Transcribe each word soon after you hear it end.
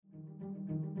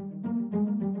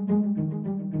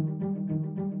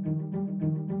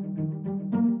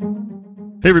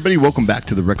Hey everybody, welcome back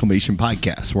to the Reclamation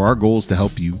Podcast, where our goal is to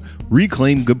help you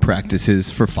reclaim good practices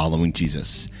for following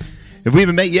Jesus. If we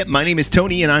haven't met yet, my name is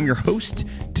Tony and I'm your host.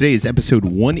 Today is episode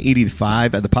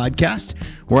 185 of the podcast,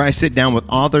 where I sit down with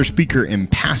author, speaker,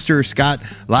 and pastor Scott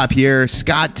LaPierre.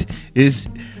 Scott is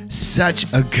such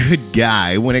a good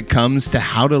guy when it comes to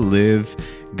how to live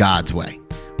God's way.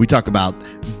 We talk about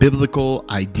biblical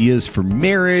ideas for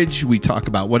marriage. We talk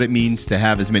about what it means to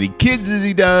have as many kids as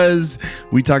he does.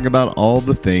 We talk about all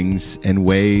the things and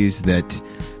ways that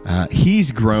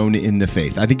he's grown in the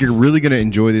faith. I think you're really going to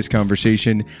enjoy this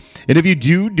conversation. And if you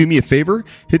do me a favor,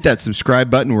 hit that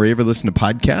subscribe button wherever you listen to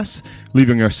podcasts,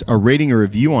 leaving us a rating or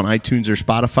review on iTunes or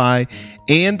Spotify.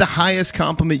 And the highest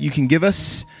compliment you can give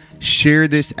us, share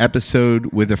this episode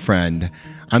with a friend.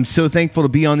 I'm so thankful to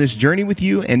be on this journey with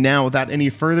you. And now, without any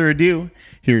further ado,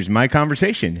 here's my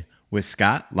conversation with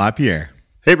Scott LaPierre.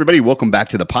 Hey, everybody. Welcome back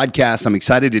to the podcast. I'm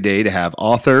excited today to have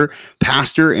author,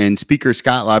 pastor, and speaker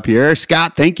Scott LaPierre.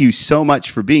 Scott, thank you so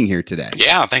much for being here today.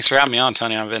 Yeah, thanks for having me on,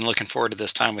 Tony. I've been looking forward to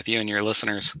this time with you and your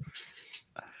listeners.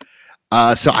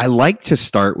 So I like to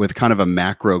start with kind of a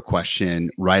macro question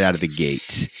right out of the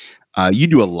gate. You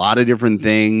do a lot of different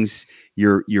things.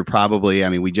 You're probably,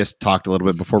 we just talked a little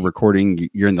bit before recording.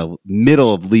 You're in the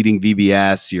middle of leading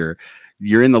VBS.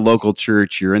 You're in the local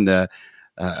church. You're in the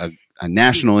a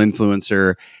national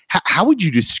influencer. How would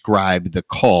you describe the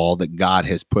call that God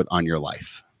has put on your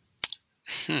life?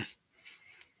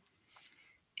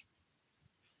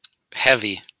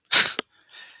 Heavy.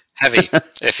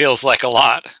 It feels like a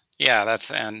lot. Yeah,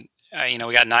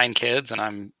 we got 9 kids,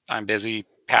 and I'm busy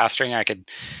pastoring. I could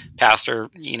pastor,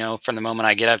 from the moment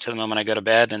I get up to the moment I go to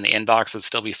bed, and the inbox would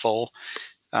still be full.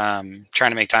 Trying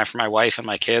to make time for my wife and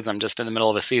my kids. I'm just in the middle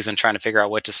of a season trying to figure out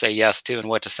what to say yes to and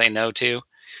what to say no to.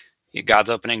 God's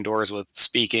opening doors with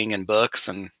speaking and books,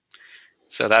 and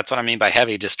so that's what I mean by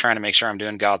heavy. Just trying to make sure I'm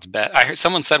doing God's best. I heard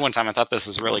someone said one time, I thought this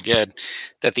was really good,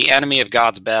 that the enemy of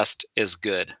God's best is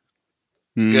good.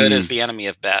 Good is the enemy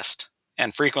of best.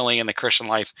 And frequently in the Christian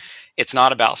life, it's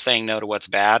not about saying no to what's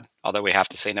bad, although we have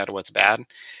to say no to what's bad.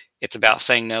 It's about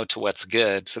saying no to what's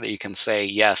good so that you can say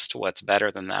yes to what's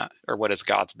better than that, or what is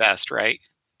God's best, right?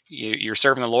 You're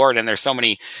serving the Lord, and there's so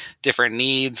many different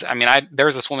needs. There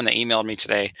was this woman that emailed me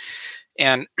today,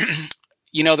 and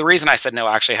the reason I said no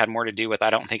actually had more to do with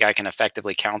I don't think I can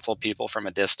effectively counsel people from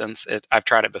a distance. I've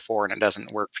tried it before, and it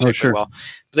doesn't work particularly well.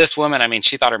 This woman,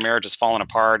 she thought her marriage is falling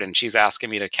apart, and she's asking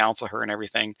me to counsel her and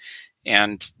everything.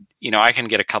 And, I can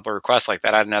get a couple of requests like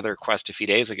that. I had another request a few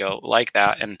days ago like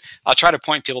that. And I'll try to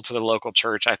point people to the local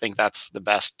church. I think that's the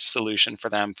best solution for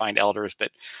them, find elders.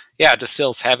 But yeah, it just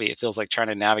feels heavy. It feels like trying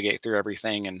to navigate through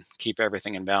everything and keep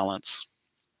everything in balance.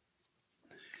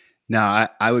 No,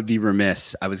 I would be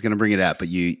remiss. I was going to bring it up, but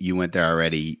you went there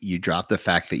already. You dropped the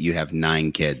fact that you have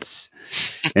 9 kids.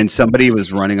 And somebody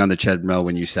was running on the treadmill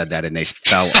when you said that, and they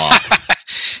fell off.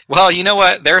 Well, you know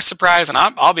what? They're surprised, and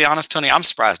I'll be honest, Tony, I'm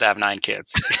surprised to have 9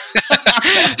 kids.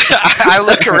 I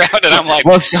look around and I'm like,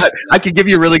 well, Scott, I could give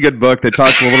you a really good book that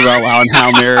talks a little about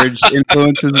how marriage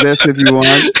influences this if you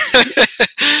want.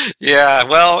 Yeah,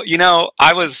 well,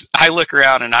 I look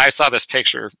around and I saw this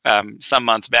picture some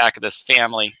months back of this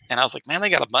family, and I was like, man, they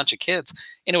got a bunch of kids,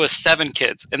 and it was 7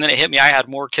 kids, and then it hit me, I had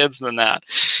more kids than that.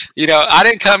 I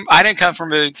didn't come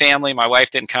from a big family. My wife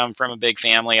didn't come from a big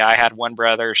family. I had one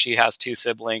brother. She has 2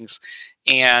 siblings.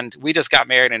 And we just got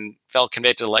married and felt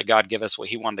convicted to let God give us what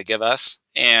he wanted to give us.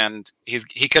 And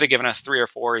he could have given us 3 or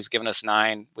 4. He's given us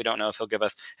 9. We don't know if he'll give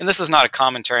us. And this is not a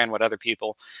commentary on what other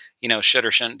people, should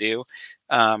or shouldn't do.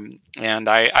 And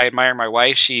I admire my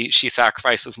wife. She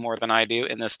sacrifices more than I do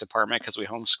in this department because we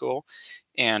homeschool.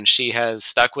 And she has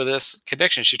stuck with this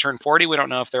conviction. She turned 40. We don't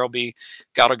know if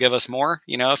God will give us more.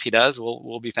 If he does,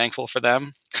 we'll be thankful for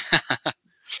them.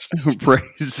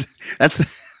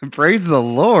 Praise the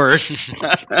Lord.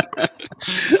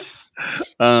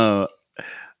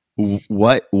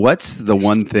 What's the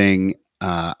one thing?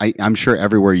 I'm sure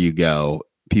everywhere you go,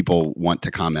 people want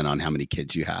to comment on how many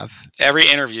kids you have. Every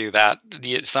interview,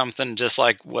 something just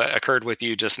like what occurred with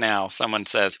you just now. Someone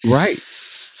says, right.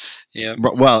 Yeah.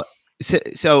 Well,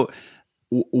 so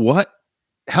what?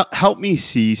 Help me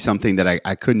see something that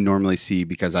I couldn't normally see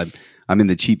because I'm in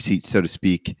the cheap seat, so to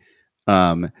speak.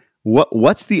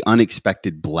 What's the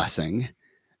unexpected blessing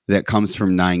that comes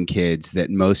from 9 kids that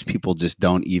most people just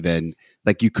don't even,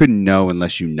 like, you couldn't know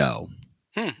unless you know?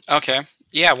 Okay.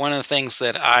 Yeah. One of the things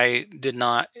that I did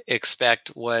not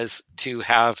expect was to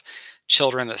have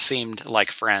children that seemed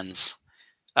like friends.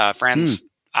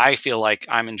 I feel like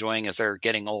I'm enjoying as they're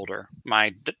getting older.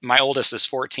 My oldest is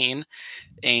 14,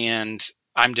 and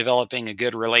I'm developing a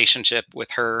good relationship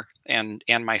with her and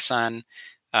my son.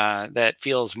 that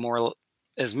feels more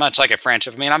as much like a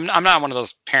friendship. I mean, I'm not one of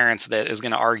those parents that is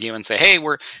going to argue and say, "Hey,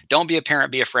 don't be a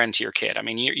parent, be a friend to your kid." I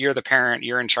mean, you're the parent,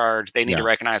 you're in charge. They need to Yeah.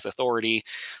 recognize authority.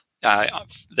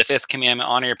 The fifth commandment: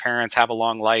 honor your parents, have a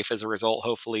long life as a result,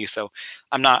 hopefully. So,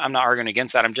 I'm not arguing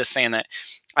against that. I'm just saying that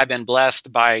I've been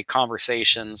blessed by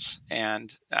conversations, and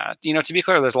to be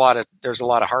clear, there's a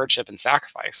lot of hardship and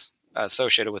sacrifice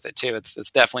associated with it too.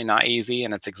 It's definitely not easy,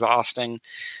 and it's exhausting.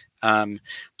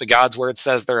 But God's word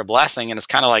says they're a blessing, and it's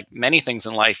kind of like many things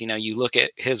in life. You look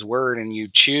at His word and you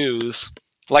choose.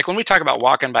 Like when we talk about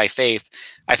walking by faith,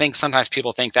 I think sometimes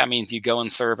people think that means you go and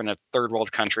serve in a third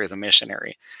world country as a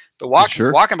missionary. But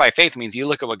Sure. walking by faith means you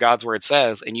look at what God's word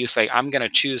says and you say, I'm going to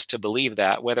choose to believe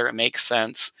that, whether it makes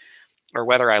sense or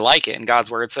whether I like it. And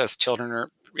God's word says children are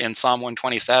in Psalm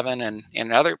 127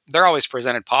 and other, they're always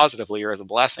presented positively or as a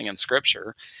blessing in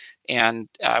Scripture. And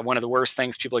one of the worst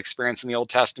things people experienced in the Old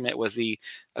Testament was a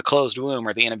closed womb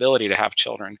or the inability to have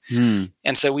children. Hmm.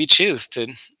 And so we choose to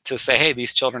say, hey,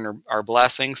 these children are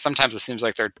blessings. Sometimes it seems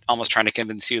like they're almost trying to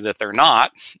convince you that they're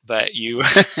not, but you,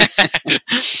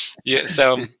 yeah.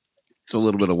 So It's a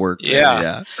little bit of work there.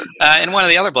 yeah. Yeah. And one of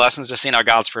the other blessings, just seeing how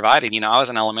God's provided. I was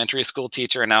an elementary school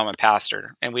teacher, and now I'm a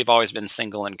pastor, and we've always been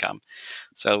single income.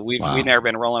 So we've Wow. never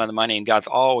been rolling on the money, and God's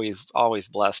always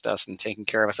blessed us and taken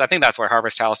care of us. I think that's why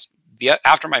Harvest House.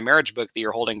 After my marriage book that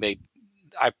you're holding,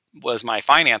 my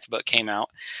finance book came out,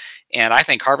 and I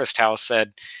think Harvest House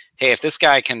said, "Hey, if this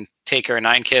guy can take care of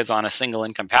 9 kids on a single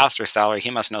income pastor salary,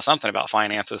 he must know something about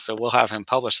finances. So we'll have him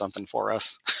publish something for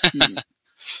us."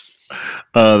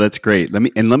 Oh, that's great. Let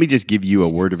me just give you a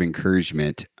word of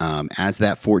encouragement. As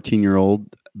that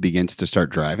 14-year-old begins to start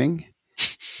driving,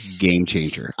 game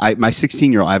changer. I have a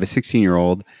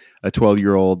 16-year-old, a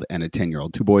 12-year-old, and a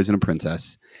 10-year-old, 2 boys and a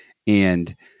princess.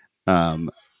 And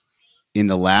in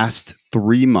the last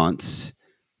 3 months,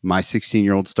 my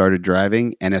 16-year-old started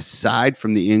driving, and aside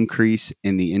from the increase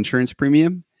in the insurance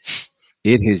premium,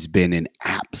 it has been an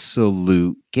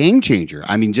absolute game changer.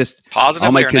 I mean, just all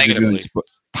my Positively or kids are doing negatively?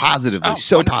 positively, Oh,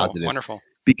 so wonderful, positive. wonderful.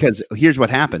 Because here's what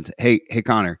happens. Hey,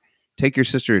 Connor, take your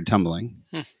sister to tumbling,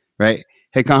 Hmm. right?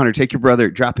 Hey, Connor, take your brother,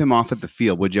 drop him off at the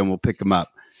field, would you? And we'll pick him up.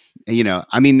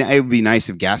 I mean, it would be nice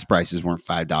if gas prices weren't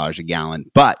 $5 a gallon,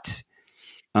 but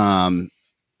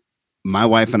my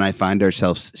wife and I find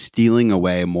ourselves stealing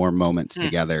away more moments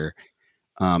together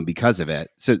because of it.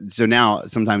 So now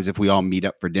sometimes if we all meet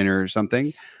up for dinner or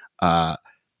something,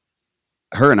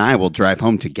 her and I will drive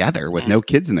home together with no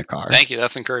kids in the car. Thank you.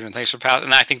 That's encouraging. Thanks for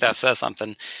and I think that says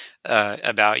something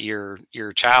about your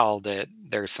child, that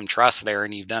there's some trust there,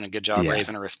 and you've done a good job Yeah.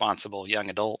 raising a responsible young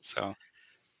adult. So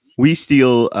We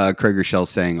steal Craig Rochelle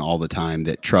saying all the time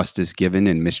that trust is given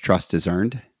and mistrust is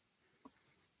earned.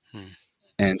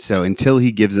 And so until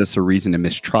he gives us a reason to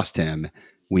mistrust him,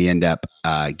 we end up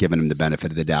giving him the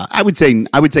benefit of the doubt. I would say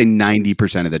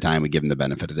 90% of the time we give him the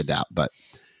benefit of the doubt, but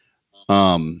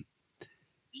and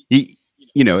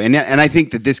I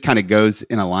think that this kind of goes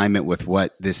in alignment with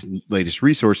what this latest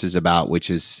resource is about, which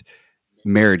is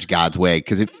marriage God's way,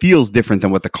 because it feels different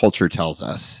than what the culture tells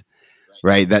us,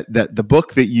 right? That the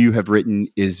book that you have written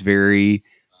is very,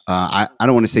 I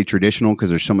don't want to say traditional because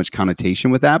there's so much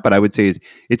connotation with that, but I would say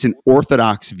it's an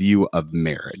orthodox view of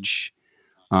marriage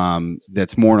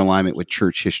that's more in alignment with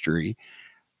church history.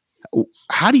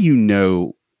 How do you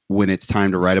know when it's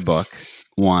time to write a book,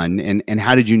 one, and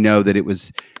how did you know that it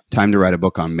was time to write a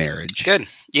book on marriage? good.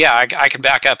 Yeah, I could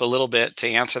back up a little bit to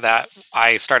answer that.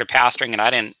 I started pastoring, and I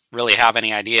didn't really have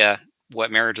any idea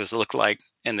what marriages look like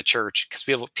in the church, because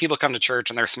people come to church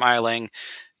and they're smiling,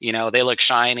 they look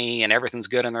shiny and everything's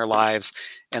good in their lives.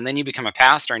 And then you become a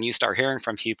pastor and you start hearing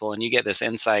from people and you get this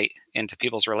insight into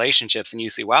people's relationships, and you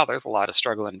see, wow, there's a lot of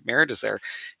struggle in marriages there.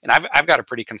 And I've got a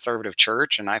pretty conservative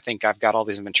church, and I think I've got all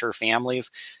these mature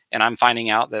families, and I'm finding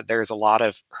out that there's a lot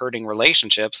of hurting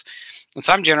relationships. And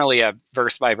so I'm generally a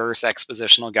verse by verse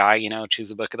expositional guy,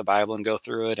 choose a book of the Bible and go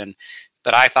through it.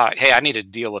 But I thought, hey, I need to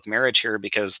deal with marriage here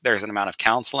because there's an amount of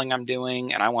counseling I'm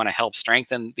doing, and I want to help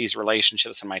strengthen these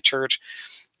relationships in my church.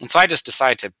 And so I just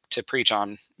decided to preach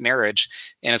on marriage,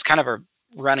 and it's kind of a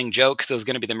running joke because it was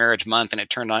going to be the marriage month, and it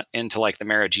turned into like the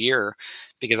marriage year,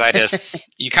 because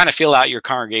you kind of feel out your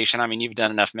congregation. I mean, you've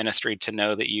done enough ministry to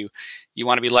know that you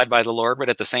want to be led by the Lord, but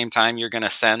at the same time, you're going to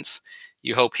sense.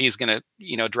 You hope He's going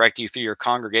to, direct you through your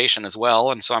congregation as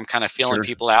well. And so I'm kind of feeling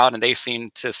people out, and they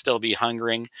seem to still be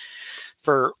hungering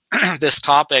for this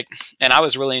topic. And I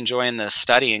was really enjoying the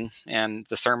studying and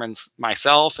the sermons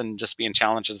myself, and just being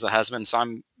challenged as a husband. So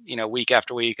I'm, week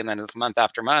after week, and then it's month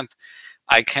after month,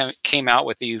 I came out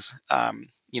with these,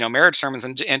 marriage sermons.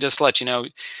 And just to let you know,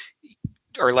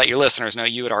 or let your listeners know,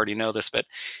 you would already know this, but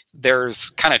there's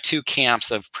kind of two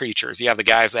camps of preachers. You have the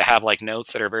guys that have like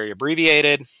notes that are very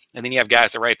abbreviated, and then you have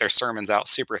guys that write their sermons out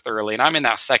super thoroughly. And I'm in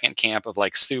that second camp of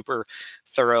like super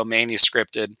thorough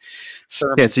manuscripted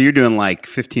sermons. Yeah, so you're doing like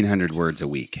 1,500 words a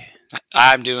week.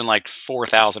 I'm doing like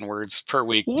 4,000 words per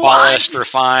week, polished,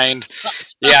 refined.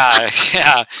 Yeah.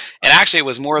 And actually, it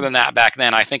was more than that back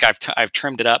then. I think I've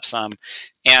trimmed it up some.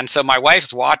 And so my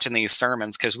wife's watching these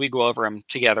sermons because we go over them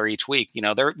together each week.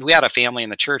 We had a family in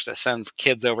the church that sends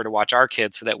kids over to watch our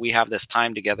kids so that we have this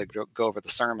time together to go over the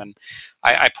sermon.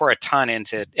 I pour a ton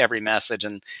into every message,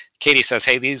 and Katie says,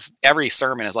 "Hey, every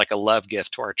sermon is like a love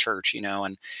gift to our church,"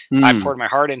 and I poured my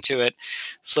heart into it.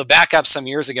 So back up some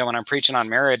years ago when I'm preaching on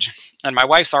marriage, and my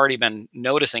wife's already been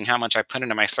noticing how much I put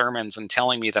into my sermons and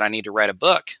telling me that I need to write a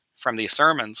book from these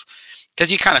sermons,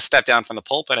 because you kind of step down from the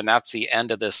pulpit and that's the end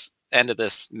of this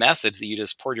message that you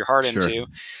just poured your heart into.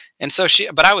 And so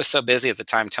but I was so busy at the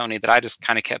time, Tony, that I just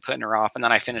kind of kept putting her off. And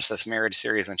then I finished this marriage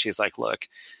series and she's like, "Look,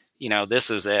 this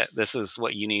is it. This is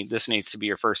what you need. This needs to be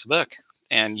your first book.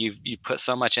 And you put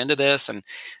so much into this, and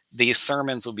these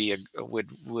sermons would be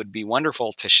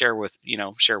wonderful to share with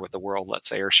the world, let's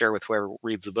say, or share with whoever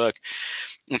reads the book."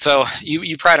 And so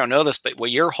you probably don't know this, but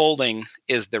what you're holding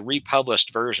is the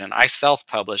republished version. I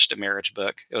self-published a marriage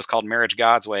book. It was called Marriage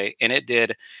God's Way, and it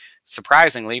did,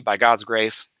 surprisingly, by God's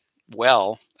grace,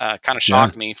 well. Kind of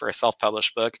shocked me for a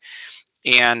self-published book.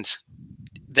 And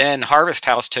then Harvest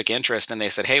House took interest and they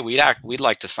said, "Hey, we'd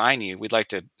like to sign you. We'd like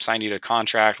to sign you to a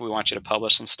contract. We want you to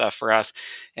publish some stuff for us.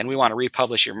 And we want to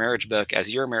republish your marriage book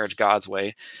as Your Marriage God's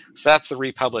Way." So that's the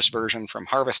republished version from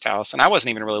Harvest House. And I wasn't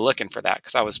even really looking for that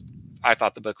because I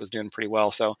thought the book was doing pretty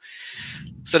well. So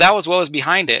that was what was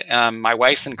behind it. My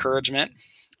wife's encouragement,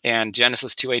 and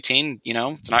Genesis 2:18,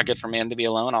 it's not good for man to be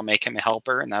alone. I'll make him a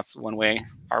helper. And that's one way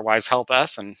our wives help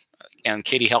us. And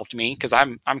Katie helped me because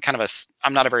I'm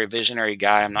not a very visionary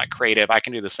guy. I'm not creative. I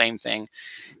can do the same thing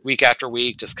week after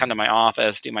week, just come to my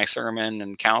office, do my sermon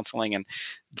and counseling, and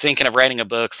thinking of writing a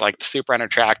book's like super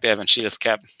unattractive. And she just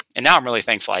kept, and now I'm really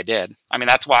thankful I did. I mean,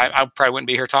 that's why I probably wouldn't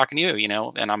be here talking to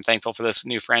you, and I'm thankful for this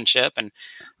new friendship, and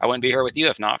I wouldn't be here with you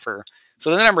if not for,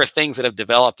 so the number of things that have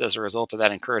developed as a result of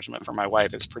that encouragement from my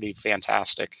wife is pretty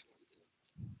fantastic.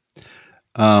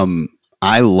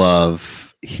 I love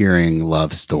hearing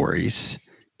love stories.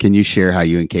 Can you share how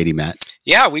you and Katie met?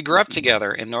 Yeah, we grew up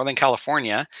together in Northern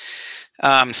California.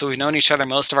 So we've known each other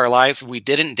most of our lives. We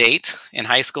didn't date in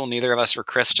high school. Neither of us were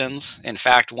Christians. In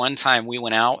fact, one time we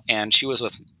went out and she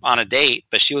was on a date,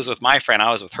 but she was with my friend.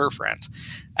 I was with her friend.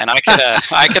 And I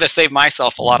could have saved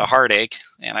myself a lot of heartache.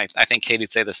 And I think Katie'd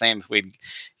say the same if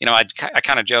I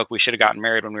kind of joke we should have gotten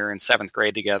married when we were in 7th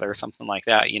grade together or something like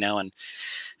that, and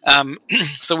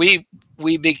so we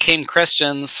became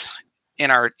Christians in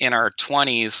our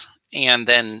 20s, and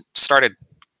then started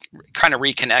kind of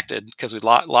reconnected because we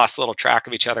lost a little track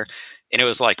of each other. And it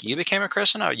was like, "You became a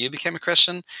Christian? Oh, you became a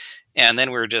Christian?" And then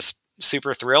we were just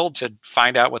super thrilled to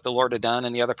find out what the Lord had done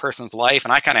in the other person's life.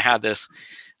 And I kind of had this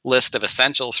list of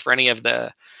essentials for any of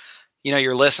the,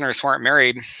 your listeners who aren't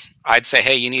married. I'd say,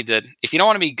 "Hey, you need to, if you don't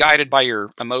want to be guided by your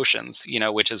emotions,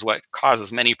 which is what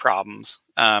causes many problems,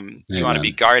 you want to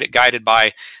be guided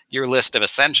by your list of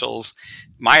essentials."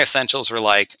 My essentials were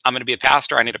like, I'm going to be a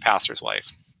pastor. I need a pastor's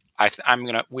wife. I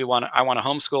want to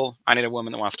homeschool. I need a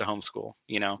woman that wants to homeschool,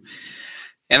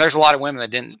 and there's a lot of women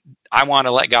that didn't. I want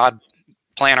to let God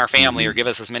plan our family or give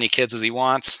us as many kids as he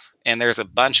wants. And there's a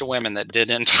bunch of women that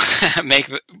didn't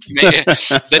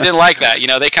that didn't like that.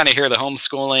 They kind of hear the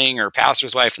homeschooling or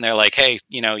pastor's wife and they're like, "Hey,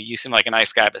 you seem like a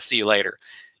nice guy, but see you later."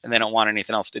 And they don't want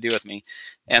anything else to do with me.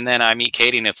 And then I meet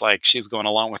Katie and it's like, she's going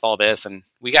along with all this. And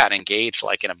we got engaged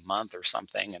like in a month or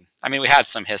something. And I mean, we had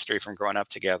some history from growing up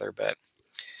together, but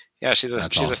yeah, she's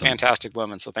awesome. A fantastic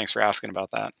woman. So thanks for asking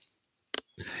about that.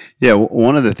 Yeah,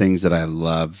 one of the things that I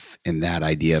love in that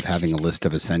idea of having a list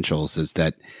of essentials is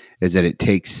that it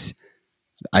takes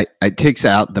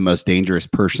out the most dangerous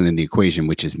person in the equation,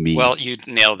 which is me. Well, you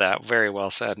nailed that. Very well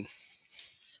said.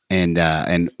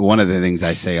 And one of the things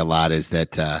I say a lot is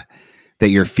that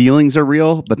your feelings are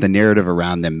real, but the narrative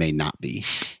around them may not be.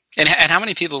 And how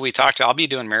many people we talk to? I'll be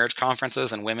doing marriage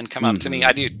conferences and women come up to me.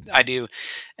 I do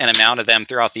an amount of them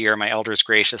throughout the year. My elders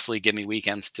graciously give me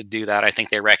weekends to do that. I think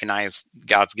they recognize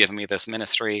God's given me this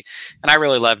ministry, and I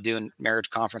really love doing marriage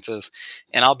conferences.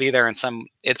 And I'll be there, and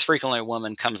it's frequently a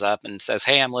woman comes up and says,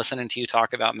 "Hey, I'm listening to you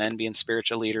talk about men being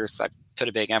spiritual leaders." I put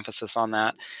a big emphasis on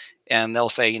that. And they'll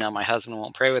say, "My husband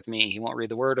won't pray with me. He won't read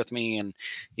the word with me. And,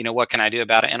 what can I do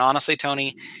about it?" And honestly,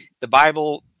 Tony, the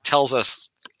Bible tells us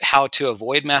how to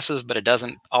avoid messes, but it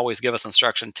doesn't always give us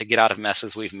instruction to get out of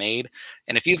messes we've made.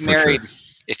 And if you've married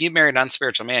if you married an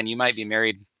unspiritual man, you might be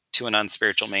married to an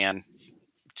unspiritual man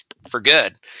for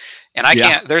good. And I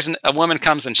can't, a woman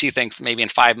comes and she thinks maybe in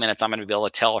 5 minutes, I'm going to be able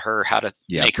to tell her how to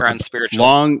make her unspiritual.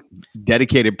 Long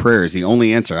dedicated prayer is the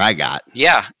only answer I got.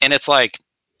 Yeah. And it's like,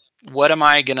 what am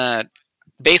I going to,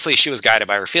 basically she was guided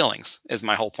by her feelings is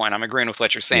my whole point. I'm agreeing with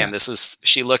what you're saying. Yeah.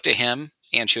 She looked at him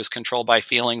and she was controlled by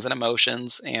feelings and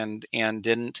emotions and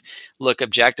didn't look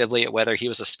objectively at whether he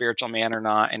was a spiritual man or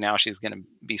not. And now she's going to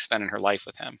be spending her life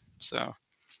with him. So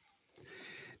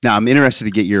now I'm interested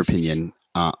to get your opinion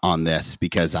on this,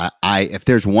 because I if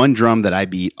there's one drum that I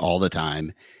beat all the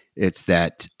time, it's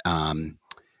that the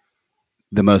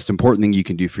most important thing you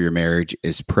can do for your marriage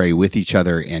is pray with each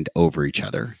other and over each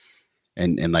other.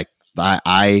 And like,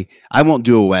 I won't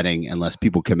do a wedding unless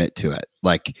people commit to it.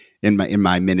 Like in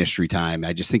my ministry time,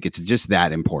 I just think it's just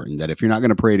that important that if you're not going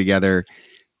to pray together,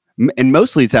 and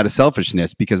mostly it's out of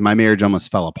selfishness, because my marriage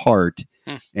almost fell apart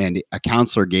and a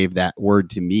counselor gave that word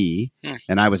to me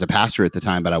and I was a pastor at the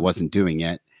time, but I wasn't doing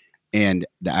it. And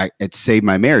it saved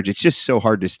my marriage. It's just so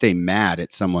hard to stay mad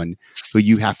at someone who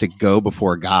you have to go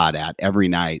before God at every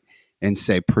night and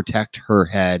say, protect her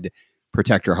head,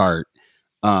 protect her heart.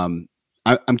 I'm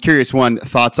curious, one,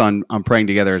 thoughts on praying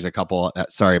together as a couple.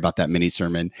 Sorry about that mini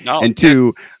sermon. No, and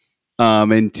two,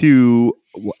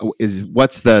 is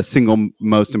what's the single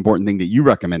most important thing that you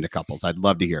recommend to couples? I'd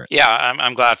love to hear it. Yeah,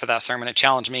 I'm glad for that sermon. It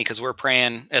challenged me because we're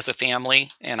praying as a family.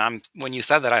 And when you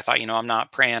said that, I thought, I'm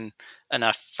not praying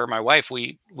enough for my wife.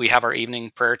 We have our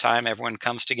evening prayer time. Everyone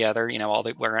comes together,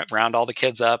 we're round all the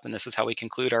kids up, and this is how we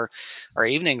conclude our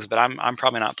evenings. But I'm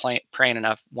probably not praying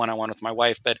enough one-on-one with my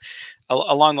wife. But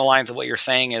along the lines of what you're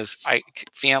saying is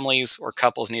families or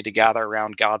couples need to gather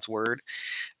around God's word.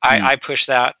 I push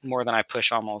that more than I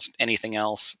push almost anything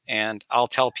else. And I'll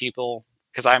tell people,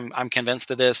 because I'm convinced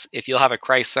of this, if you'll have a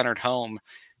Christ-centered home,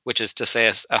 which is to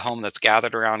say a home that's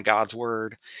gathered around God's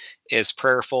word, is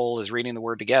prayerful, is reading the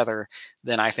word together,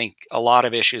 then I think a lot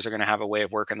of issues are going to have a way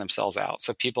of working themselves out.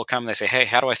 So people come and they say, hey,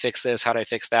 how do I fix this? How do I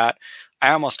fix that?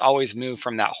 I almost always move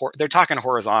from that. They're talking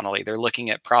horizontally. They're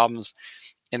looking at problems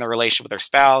in their relationship with their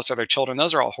spouse or their children.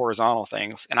 Those are all horizontal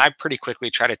things. And I pretty quickly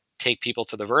try to take people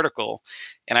to the vertical.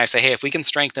 And I say, hey, if we can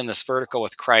strengthen this vertical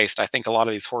with Christ, I think a lot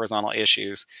of these horizontal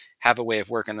issues have a way of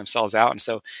working themselves out. And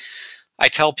so I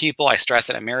tell people, I stress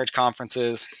it at marriage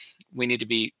conferences,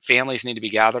 families need to be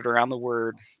gathered around the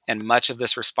word, and much of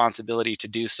this responsibility to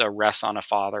do so rests on a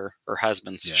father or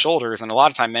husband's shoulders. And a lot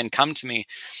of time men come to me,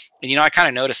 and I kind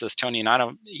of notice this, Tony,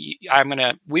 and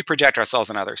we project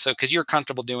ourselves on others. So, cause you're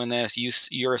comfortable doing this,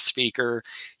 you're a speaker,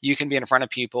 you can be in front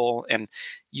of people, and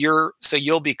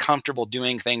you'll be comfortable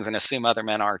doing things and assume other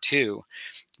men are too.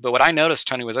 But what I noticed,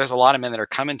 Tony, was there's a lot of men that are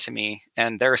coming to me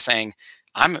and they're saying,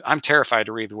 I'm terrified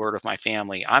to read the word with my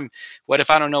family. What if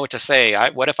I don't know what to say?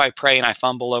 What if I pray and I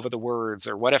fumble over the words?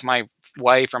 Or what if my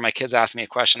wife or my kids ask me a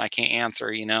question I can't answer,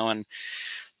 And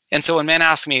so when men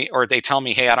ask me, or they tell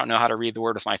me, hey, I don't know how to read the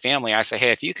word with my family, I say,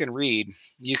 hey, if you can read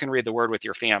the word with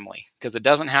your family, because it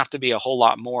doesn't have to be a whole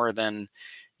lot more than,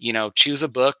 choose a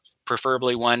book,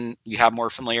 preferably one you have more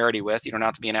familiarity with. You don't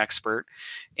have to be an expert,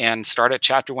 and start at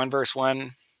chapter 1, verse 1.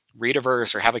 Read a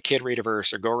verse, or have a kid read a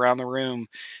verse, or go around the room,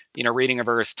 reading a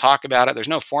verse, talk about it. There's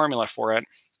no formula for it.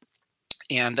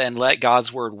 And then let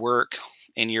God's word work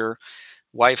in your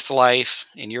wife's life,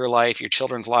 in your life, your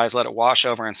children's lives. Let it wash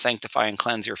over and sanctify and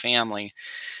cleanse your family.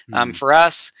 For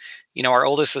us, our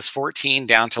oldest is 14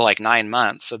 down to like 9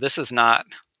 months. So is not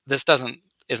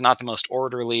the most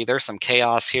orderly. There's some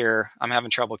chaos here. I'm having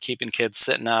trouble keeping kids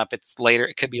sitting up. It's later.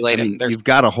 It could be later. You've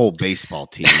got a whole baseball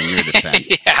team in your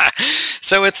defense. Yeah.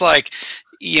 So it's like,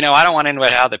 I don't want anyone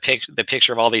to have the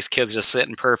picture of all these kids just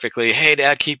sitting perfectly. Hey,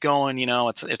 Dad, keep going.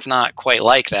 It's not quite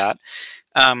like that.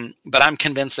 But I'm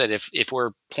convinced that if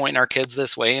we're pointing our kids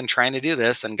this way and trying to do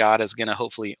this, then God is going to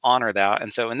hopefully honor that.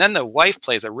 And then the wife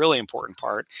plays a really important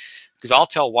part, because I'll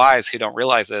tell wives who don't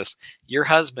realize this, your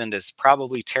husband is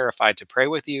probably terrified to pray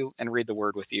with you and read the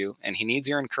word with you. And he needs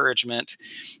your encouragement.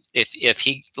 If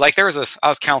he, like I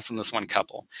was counseling this one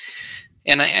couple,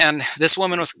 and this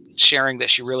woman was sharing that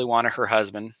she really wanted her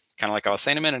husband, kind of like I was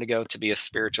saying a minute ago, to be a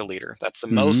spiritual leader. That's the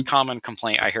most common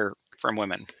complaint I hear from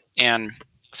women. And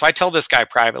so I tell this guy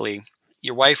privately,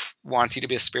 your wife wants you to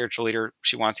be a spiritual leader.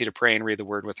 She wants you to pray and read the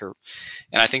word with her.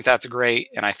 And I think that's great.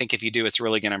 And I think if you do, it's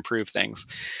really going to improve things.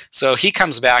 So he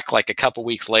comes back like a couple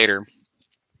weeks later,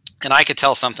 and I could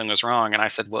tell something was wrong. And I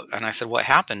said, what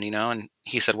happened? And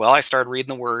he said, well, I started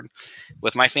reading the word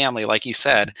with my family, like you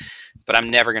said, but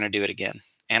I'm never going to do it again.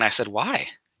 And I said, why?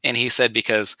 And he said,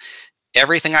 because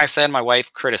everything I said, my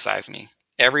wife criticized me.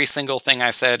 Every single thing I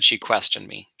said, she questioned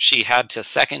me. She had to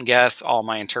second guess all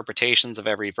my interpretations of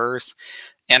every verse.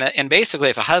 And basically,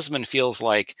 if a husband feels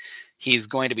like he's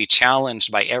going to be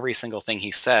challenged by every single thing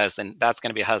he says, then that's going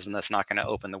to be a husband that's not going to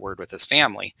open the word with his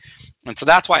family. And so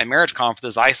that's why in marriage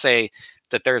conferences, I say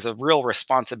that there's a real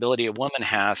responsibility a woman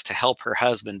has to help her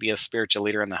husband be a spiritual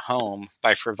leader in the home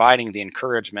by providing the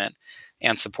encouragement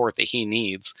and support that he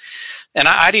needs. And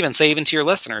I'd even say, even to your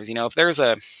listeners,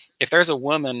 if there's a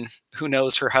woman who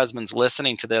knows her husband's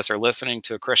listening to this or listening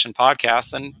to a Christian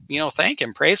podcast, then, thank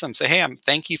him, praise him, say, hey,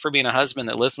 thank you for being a husband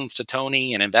that listens to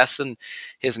Tony and invests in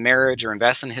his marriage or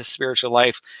invests in his spiritual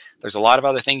life. There's a lot of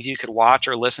other things you could watch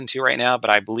or listen to right now, but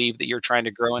I believe that you're trying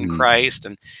to grow in Christ.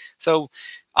 And so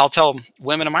I'll tell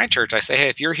women in my church, I say, hey,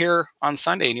 if you're here on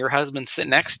Sunday and your husband's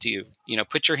sitting next to you,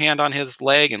 put your hand on his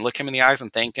leg and look him in the eyes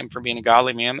and thank him for being a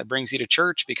godly man that brings you to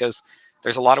church, because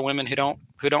there's a lot of women who don't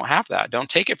have that. Don't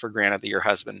take it for granted that your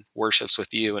husband worships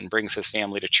with you and brings his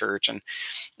family to church. And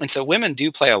so women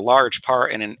do play a large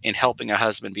part in helping a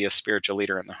husband be a spiritual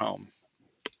leader in the home.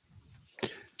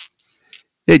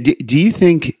 Do you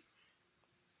think,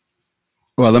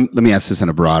 well, let me ask this in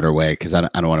a broader way, because I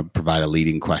don't want to provide a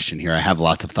leading question here. I have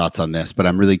lots of thoughts on this, but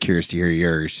I'm really curious to hear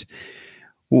yours.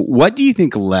 What do you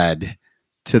think led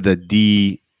to the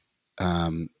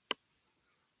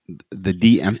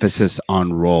de-emphasis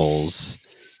on roles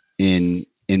in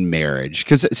marriage?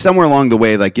 Because somewhere along the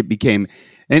way, like, it became,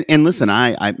 and listen,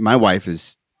 my wife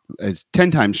is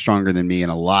 10 times stronger than me in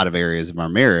a lot of areas of our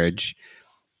marriage.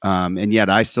 And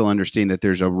yet I still understand that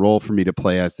there's a role for me to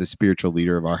play as the spiritual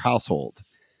leader of our household.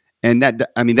 And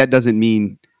that doesn't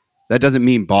mean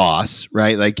boss,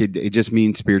 right? Like, it just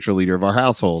means spiritual leader of our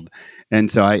household. And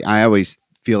so I always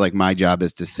feel like my job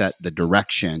is to set the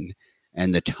direction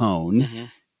and the tone. Mm-hmm.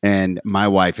 And my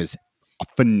wife is a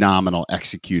phenomenal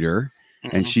executor,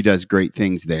 mm-hmm. and she does great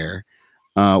things there.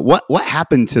 What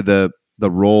happened to the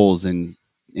roles in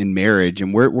marriage,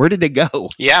 and where did they go?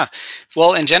 Yeah.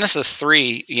 Well, in Genesis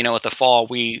 3, at the fall,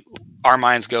 our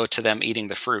minds go to them eating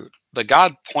the fruit. But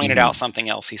God pointed out something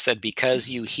else. He said, because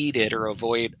you heeded or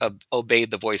obeyed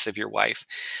the voice of your wife.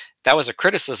 That was a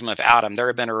criticism of Adam. There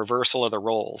had been a reversal of the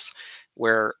roles,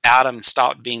 where Adam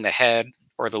stopped being the head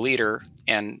or the leader,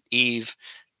 and Eve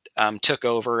took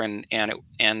over, and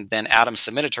then Adam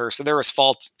submitted to her. So there was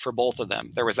fault for both of them.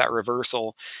 There was that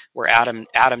reversal where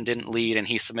Adam didn't lead and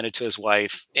he submitted to his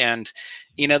wife. And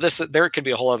there could be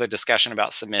a whole other discussion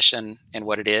about submission and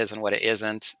what it is and what it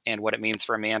isn't, and what it means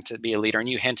for a man to be a leader. And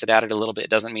you hinted at it a little bit. It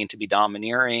doesn't mean to be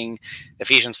domineering.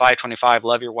 Ephesians 5:25,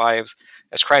 love your wives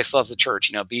as Christ loves the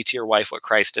church. Be to your wife what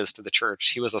Christ is to the church.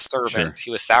 He was a servant. Sure.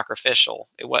 He was sacrificial.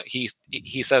 He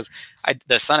says,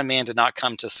 the Son of Man did not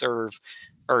come to serve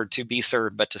or to be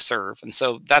served, but to serve. And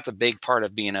so that's a big part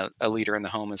of being a leader in the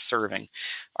home, is serving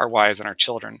our wives and our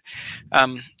children.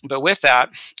 But with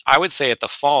that, I would say at the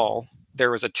fall, there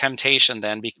was a temptation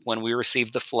then, when we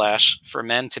received the flesh, for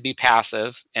men to be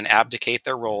passive and abdicate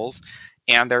their roles.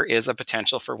 And there is a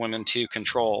potential for women to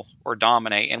control or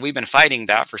dominate. And we've been fighting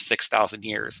that for 6,000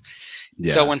 years.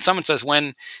 Yeah. So when someone says,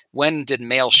 when did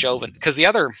male chauvinism, because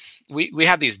we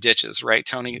have these ditches, right,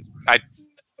 Tony?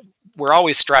 We're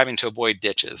always striving to avoid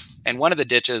ditches. And one of the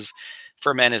ditches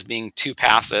for men is being too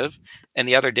passive. And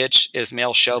the other ditch is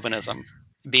male chauvinism,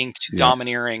 being too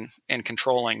domineering and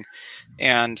controlling.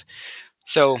 And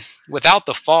so without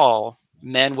the fall,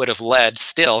 men would have led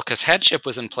still, because headship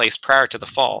was in place prior to the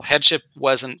fall. Headship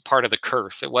wasn't part of the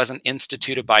curse. It wasn't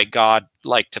instituted by God,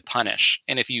 like, to punish.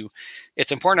 And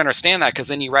it's important to understand that, because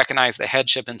then you recognize that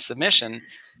headship and submission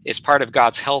is part of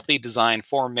God's healthy design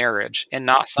for marriage, and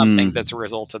not something that's a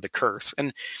result of the curse.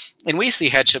 And we see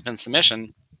headship and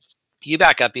submission. You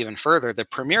back up even further. The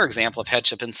premier example of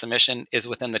headship and submission is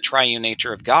within the triune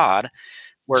nature of God,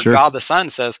 where God the Son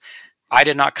says, I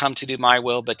did not come to do my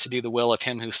will, but to do the will of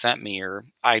him who sent me, or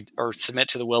submit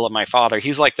to the will of my Father.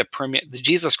 He's like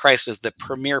Jesus Christ is the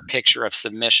premier picture of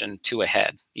submission to a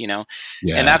head, Yeah.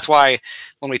 And that's why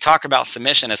when we talk about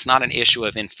submission, it's not an issue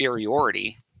of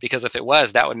inferiority, because if it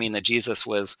was, that would mean that Jesus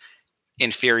was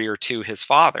inferior to his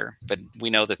Father, but we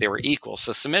know that they were equal.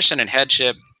 So submission and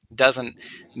headship doesn't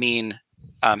mean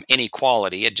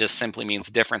inequality. It just simply means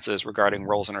differences regarding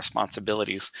roles and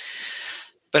responsibilities.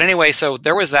 But anyway, so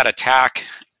there was that attack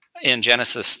in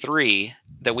Genesis 3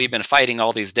 that we've been fighting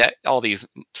all these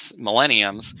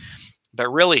millenniums. But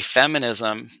really,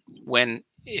 feminism, when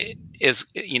it is,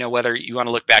 whether you want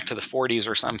to look back to the 40s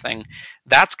or something,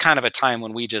 that's kind of a time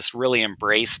when we just really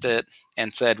embraced it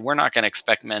and said, we're not going to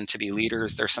expect men to be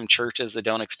leaders. There's some churches that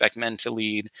don't expect men to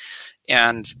lead.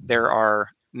 And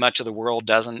much of the world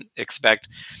doesn't expect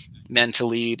men to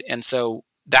lead. And so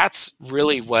that's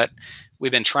really what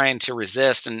we've been trying to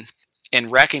resist,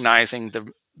 and recognizing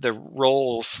the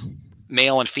roles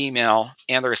male and female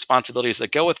and the responsibilities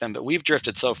that go with them, but we've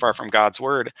drifted so far from God's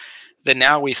word that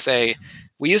now we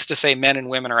used to say men and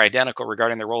women are identical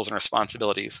regarding their roles and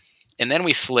responsibilities. And then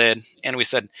we slid and we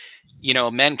said,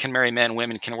 men can marry men,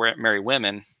 women can marry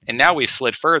women. And now we've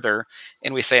slid further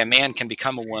and we say a man can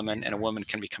become a woman and a woman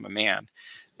can become a man.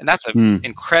 And that's an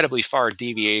incredibly far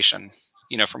deviation,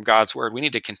 from God's word. We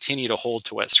need to continue to hold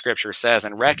to what Scripture says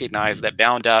and recognize that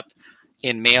bound up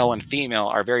in male and female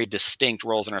are very distinct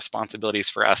roles and responsibilities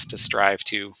for us to strive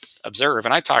to observe.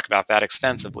 And I talk about that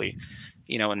extensively,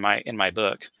 in my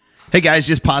book. Hey guys,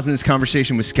 just pausing this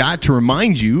conversation with Scott to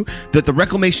remind you that the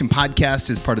Reclamation Podcast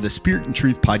is part of the Spirit and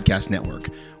Truth Podcast Network.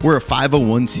 We're a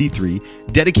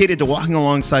 501c3 dedicated to walking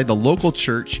alongside the local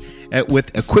church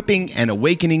with equipping and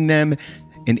awakening them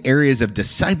in areas of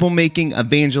disciple making,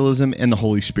 evangelism, and the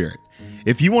Holy Spirit.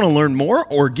 If you want to learn more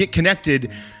or get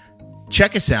connected,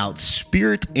 check us out,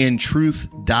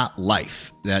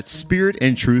 spiritandtruth.life. That's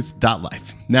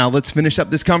spiritandtruth.life. Now let's finish up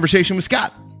this conversation with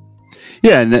Scott.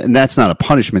 Yeah, and that's not a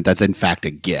punishment. That's in fact a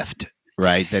gift,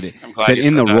 right? That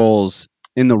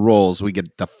in the roles we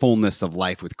get the fullness of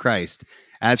life with Christ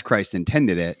as Christ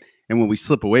intended it. And when we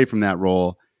slip away from that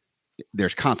role,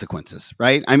 there's consequences,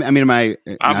 right? I'm with you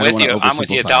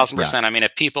 1,000%. I mean,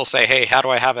 if people say, "Hey, how do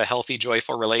I have a healthy,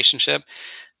 joyful relationship,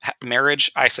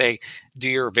 marriage?" I say, do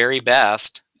your very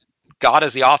best. God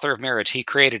is the author of marriage. He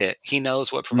created it. He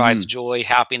knows what provides joy,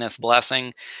 happiness,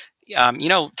 blessing.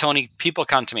 Tony, people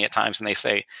come to me at times and they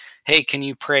say, "Hey, can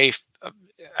you pray?"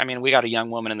 We got a young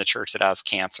woman in the church that has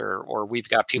cancer, or we've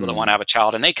got people that want to have a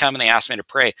child, and they come and they ask me to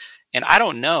pray. And I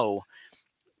don't know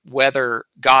whether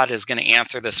God is going to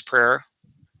answer this prayer.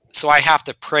 So I have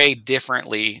to pray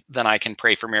differently than I can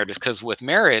pray for marriage, because with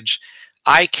marriage,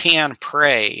 I can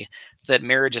pray that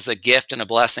marriage is a gift and a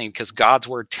blessing because God's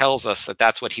word tells us that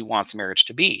that's what he wants marriage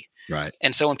to be. Right.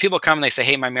 And so when people come and they say,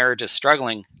 "Hey, my marriage is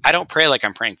struggling," I don't pray like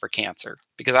I'm praying for cancer,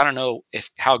 because I don't know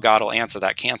how God will answer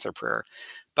that cancer prayer.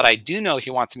 But I do know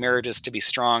he wants marriages to be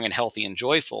strong and healthy and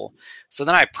joyful. So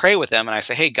then I pray with them and I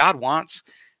say, "Hey, God wants,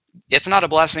 it's not a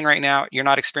blessing right now. You're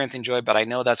not experiencing joy, but I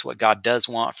know that's what God does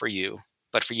want for you.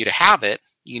 But for you to have it,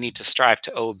 you need to strive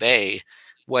to obey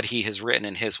what he has written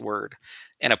in his word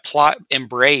and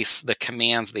embrace the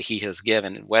commands that he has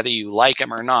given. Whether you like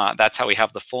them or not, that's how we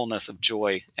have the fullness of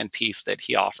joy and peace that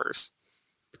he offers."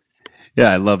 Yeah,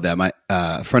 I love that. My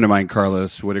friend of mine,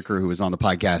 Carlos Whitaker, who was on the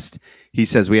podcast, he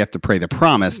says we have to pray the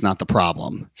promise, not the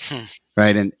problem,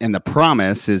 right? And the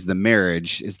promise is the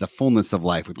marriage, is the fullness of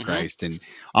life with Christ. And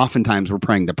oftentimes we're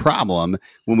praying the problem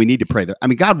when we need to pray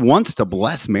God wants to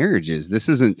bless marriages. This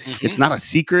isn't, it's not a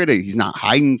secret. He's not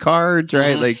hiding cards,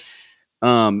 right?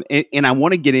 And I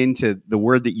want to get into the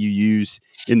word that you use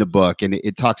in the book, and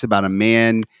it talks about a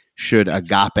man should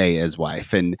agape his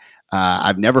wife. And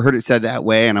I've never heard it said that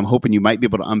way, and I'm hoping you might be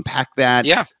able to unpack that.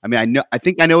 Yeah. I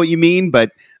think I know what you mean,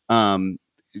 but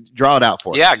draw it out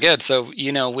for us. Yeah, good. So,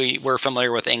 we're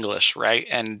familiar with English, right?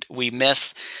 And we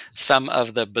miss some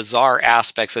of the bizarre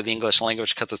aspects of the English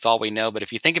language because it's all we know. But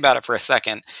if you think about it for a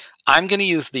second, I'm going to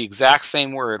use the exact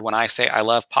same word when I say I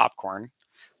love popcorn,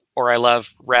 or I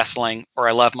love wrestling, or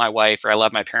I love my wife, or I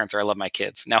love my parents, or I love my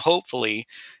kids. Now, hopefully,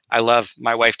 I love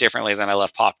my wife differently than I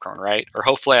love popcorn, right? Or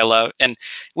hopefully and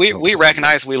we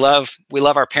recognize we love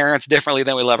our parents differently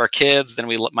than we love our kids, than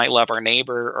we might love our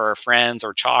neighbor or our friends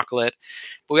or chocolate.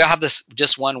 But we all have this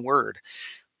just one word.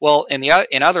 Well,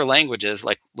 in other languages,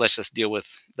 like let's just deal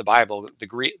with the Bible,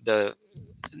 the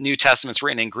New Testament's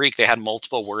written in Greek, they had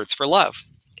multiple words for love.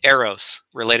 Eros,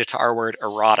 related to our word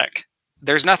erotic.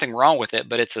 There's nothing wrong with it,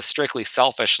 but it's a strictly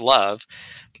selfish love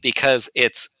because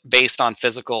it's based on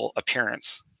physical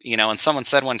appearance. And someone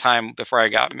said one time before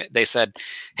they said,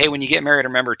 "Hey, when you get married,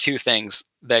 remember two things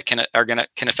that can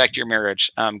affect your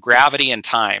marriage: gravity and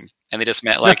time." And they just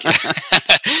meant like,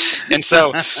 and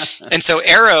so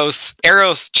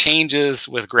Eros changes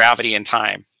with gravity and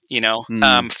time.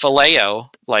 Phileo,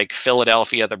 like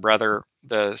Philadelphia,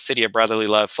 the city of brotherly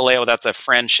love. Phileo, that's a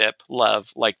friendship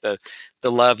love, like the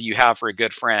love you have for a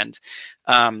good friend.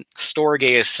 Storge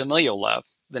is familial love,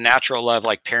 the natural love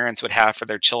like parents would have for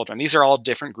their children. These are all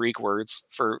different Greek words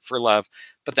for love.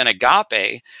 But then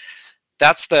agape,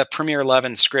 that's the premier love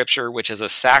in Scripture, which is a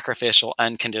sacrificial,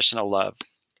 unconditional love.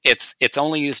 It's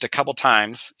only used a couple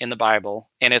times in the Bible,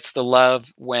 and it's the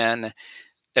love when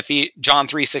John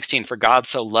 3:16, "For God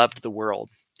so loved the world."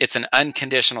 It's an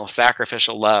unconditional,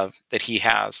 sacrificial love that he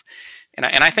has. And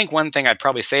I think one thing I'd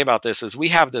probably say about this is we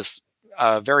have this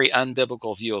very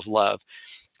unbiblical view of love.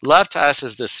 Love to us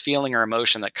is this feeling or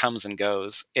emotion that comes and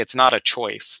goes. It's not a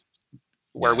choice,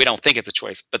 where we don't think it's a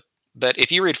choice. But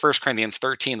if you read 1 Corinthians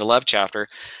 13, the love chapter,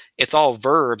 it's all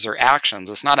verbs or actions.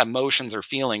 It's not emotions or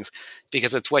feelings,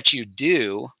 because it's what you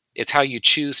do. It's how you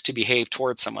choose to behave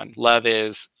towards someone. Love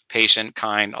is patient,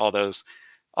 kind, all those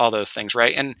things,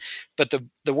 right? And but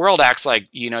the world acts like,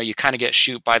 you kind of get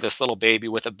shoot by this little baby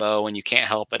with a bow and you can't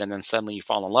help it, and then suddenly you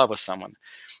fall in love with someone.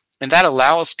 And that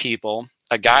allows people,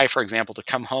 a guy, for example, to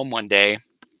come home one day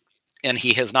and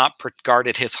he has not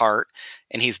guarded his heart,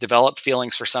 and he's developed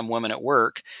feelings for some woman at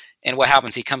work. And what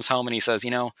happens? He comes home and he says,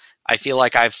 I feel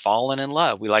like I've fallen in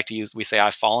love. We say,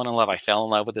 I've fallen in love. I fell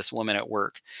in love with this woman at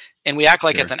work. And we act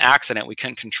like it's Sure. an accident. We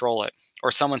couldn't control it.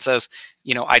 Or someone says,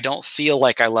 I don't feel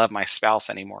like I love my spouse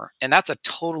anymore. And that's a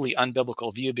totally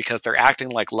unbiblical view, because they're acting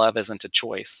like love isn't a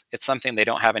choice. It's something they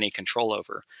don't have any control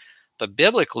over. But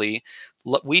biblically,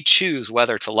 we choose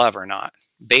whether to love or not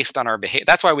based on our behavior.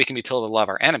 That's why we can be told to love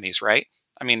our enemies, right?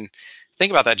 I mean, think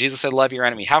about that. Jesus said, love your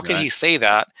enemy. How can he Right. say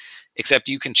that except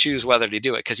you can choose whether to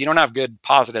do it? Because you don't have good,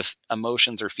 positive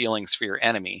emotions or feelings for your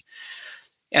enemy.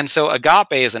 And so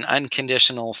agape is an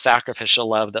unconditional, sacrificial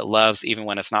love that loves even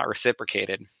when it's not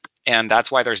reciprocated. And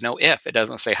that's why there's no if. It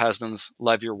doesn't say husbands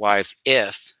love your wives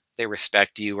if they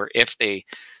respect you, or if they,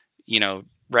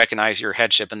 recognize your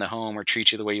headship in the home or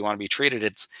treat you the way you want to be treated.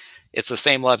 It's the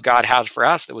same love God has for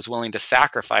us, that was willing to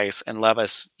sacrifice and love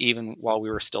us even while we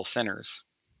were still sinners.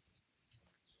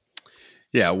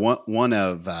 Yeah. One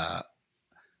of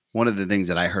the things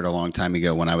that I heard a long time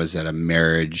ago when I was at a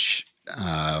marriage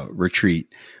retreat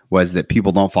was that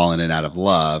people don't fall in and out of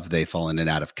love; they fall in and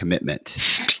out of commitment.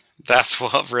 That's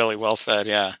really well said.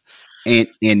 Yeah. And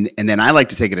then I like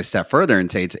to take it a step further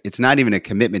and say it's not even a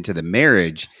commitment to the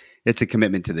marriage; it's a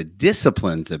commitment to the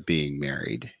disciplines of being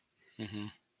married, Mm-hmm.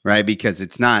 right? Because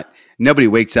it's not, nobody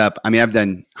wakes up. I mean, I've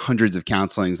done hundreds of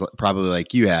counselings, probably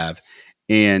like you have,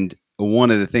 and one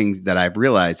of the things that I've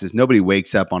realized is nobody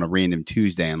wakes up on a random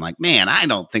Tuesday and like, man, I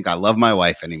don't think I love my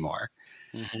wife anymore.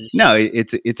 Mm-hmm. No,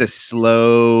 it's a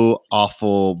slow,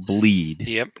 awful bleed.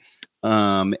 Yep.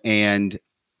 And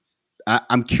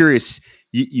I'm curious.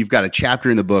 You've got a chapter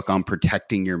in the book on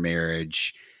protecting your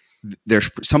marriage. There's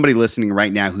somebody listening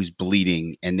right now who's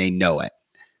bleeding, and they know it.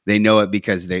 They know it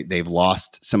because they've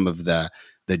lost some of the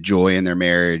joy in their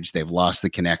marriage. They've lost the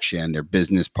connection. They're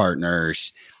business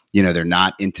partners. They're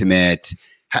not intimate.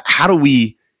 How do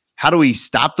we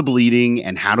stop the bleeding,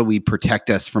 and how do we protect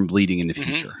us from bleeding in the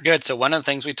future? Mm-hmm. Good. So one of the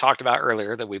things we talked about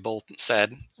earlier that we both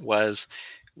said was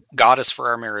God is for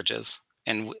our marriages.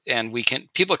 And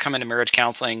people come into marriage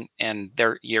counseling and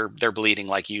they're bleeding,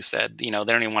 like you said. They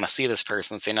don't even want to see this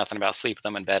person, say nothing about sleep with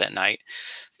them in bed at night.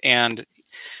 And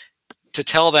to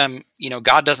tell them,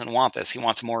 God doesn't want this. He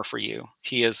wants more for you.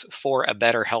 He is for a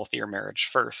better, healthier marriage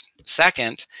first.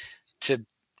 Second, to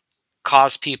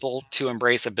cause people to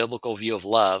embrace a biblical view of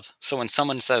love. So when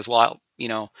someone says, well,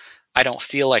 I don't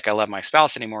feel like I love my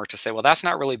spouse anymore, to say, well, that's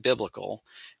not really biblical.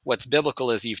 What's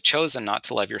biblical is you've chosen not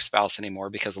to love your spouse anymore,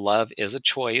 because love is a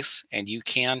choice, and you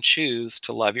can choose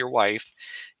to love your wife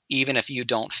even if you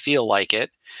don't feel like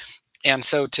it. And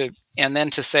then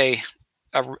to say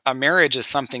a marriage is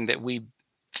something that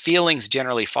feelings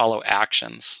generally follow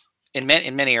actions in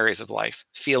many areas of life.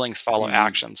 Feelings follow Mhm.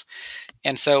 actions.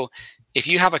 And so if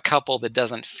you have a couple that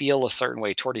doesn't feel a certain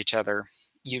way toward each other,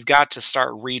 you've got to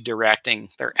start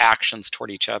redirecting their actions toward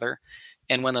each other.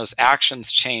 And when those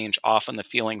actions change, often the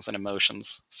feelings and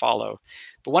emotions follow.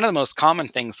 But one of the most common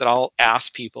things that I'll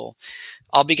ask people,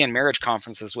 I'll begin marriage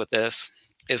conferences with this,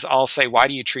 is I'll say, why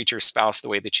do you treat your spouse the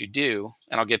way that you do?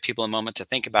 And I'll give people a moment to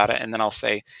think about it. And then I'll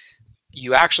say,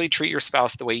 you actually treat your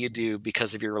spouse the way you do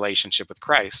because of your relationship with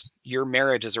Christ. Your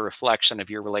marriage is a reflection of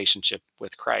your relationship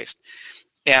with Christ.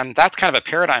 And that's kind of a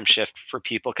paradigm shift for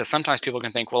people, because sometimes people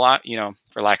can think, well,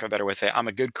 for lack of a better way to say it, I'm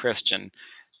a good Christian,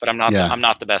 but I'm not, Yeah. I'm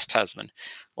not the best husband.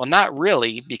 Well, not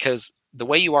really, because the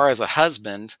way you are as a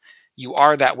husband, you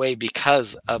are that way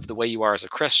because of the way you are as a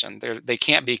Christian. They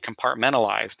can't be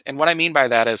compartmentalized. And what I mean by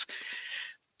that is,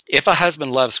 if a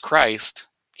husband loves Christ,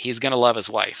 he's going to love his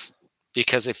wife.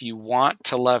 Because if you want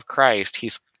to love Christ,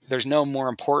 there's no more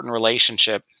important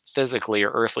relationship, physically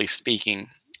or earthly speaking,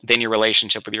 than your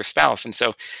relationship with your spouse. And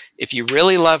so if you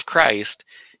really love Christ,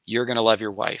 you're going to love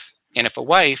your wife. And if a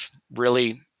wife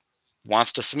really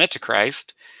wants to submit to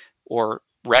Christ or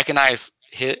recognize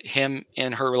him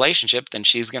in her relationship, then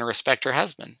she's going to respect her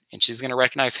husband, and she's going to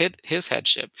recognize his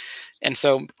headship. And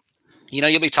so,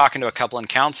 you'll be talking to a couple in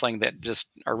counseling that just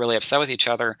are really upset with each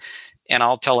other. And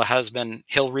I'll tell a husband,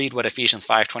 he'll read what Ephesians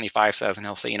 5:25 says, and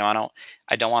he'll say,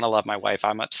 I don't want to love my wife.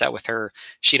 I'm upset with her.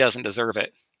 She doesn't deserve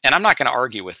it. And I'm not going to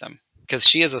argue with him, because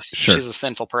she's a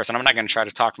sinful person. I'm not going to try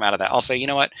to talk him out of that. I'll say, you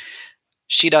know what?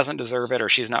 She doesn't deserve it, or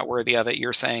she's not worthy of it,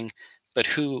 you're saying, but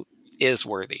who is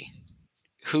worthy?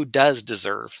 who does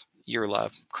deserve your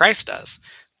love? Christ does.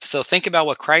 So think about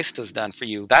what Christ has done for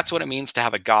you. That's what it means to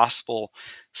have a gospel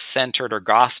centered or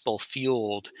gospel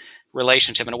fueled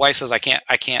relationship. And a wife says, I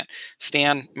can't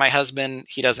stand my husband.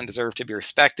 He doesn't deserve to be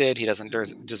respected. He doesn't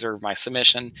deserve my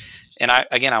submission. And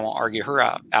I won't argue her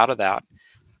out of that,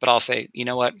 but I'll say, you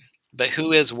know what? But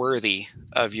who is worthy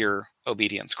of your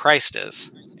obedience? Christ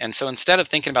is. And so instead of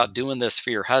thinking about doing this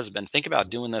for your husband, think about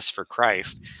doing this for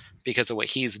Christ because of what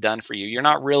he's done for you. You're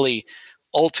not really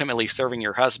ultimately serving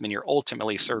your husband, you're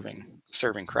ultimately serving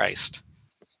Christ.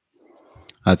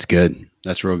 That's good.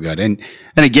 That's real good. And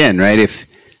again, right, if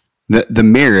the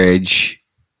marriage,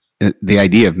 the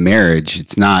idea of marriage,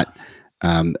 it's not,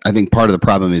 I think part of the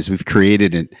problem is we've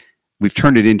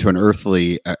turned it into an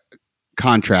earthly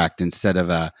contract instead of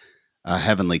a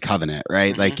heavenly covenant,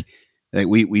 right? Mm-hmm.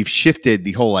 Like we've shifted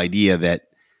the whole idea that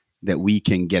we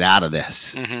can get out of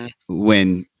this. Mm-hmm.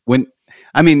 When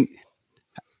I mean,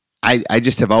 I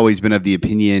just have always been of the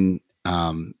opinion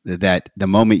that the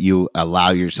moment you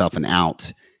allow yourself an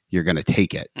out, you're going to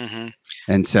take it. Mm-hmm.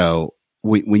 And so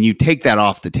when you take that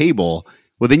off the table,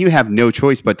 well, then you have no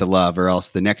choice but to love, or else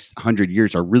the next 100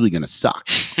 years are really going to suck.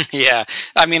 Yeah.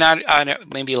 I mean, I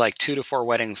maybe like 2 to 4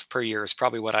 weddings per year is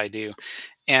probably what I do.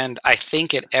 And I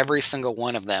think at every single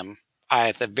one of them,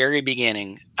 at the very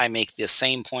beginning, I make the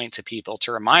same point to people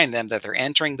to remind them that they're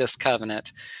entering this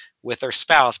covenant with their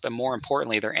spouse, but more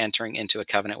importantly, they're entering into a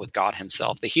covenant with God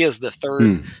himself, that he is the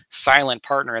third silent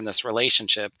partner in this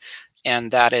relationship,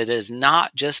 and that it is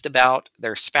not just about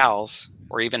their spouse,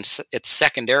 or even it's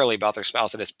secondarily about their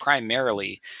spouse. It is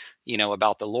primarily,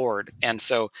 about the Lord. And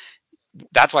so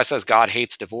that's why it says God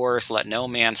hates divorce. Let no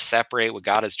man separate what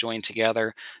God has joined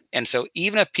together. And so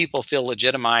even if people feel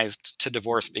legitimized to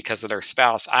divorce because of their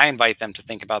spouse, I invite them to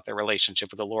think about their relationship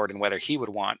with the Lord and whether he would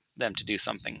want them to do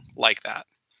something like that.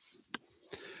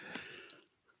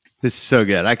 This is so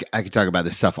good. I could talk about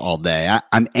this stuff all day.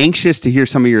 I'm anxious to hear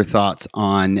some of your thoughts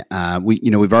on,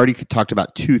 we've already talked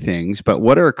about 2 things, but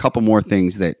what are a couple more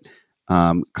things that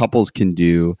couples can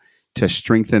do to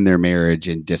strengthen their marriage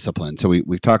and discipline? So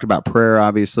we've talked about prayer,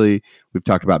 obviously. We've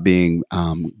talked about being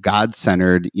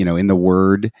God-centered, in the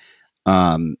Word.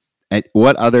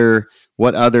 What other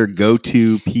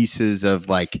go-to pieces of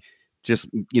just,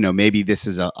 maybe this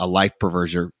is a life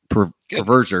perverser for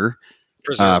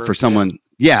someone.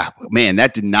 Yeah, man,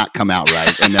 that did not come out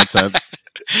right. And that's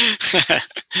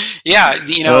yeah,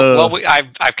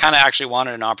 I've kind of actually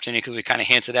wanted an opportunity because we kind of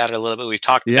hinted at it a little bit. We've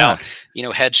talked about,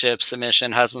 headship,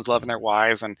 submission, husbands loving their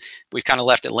wives, and we've kind of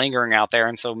left it lingering out there.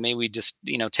 And so maybe we just,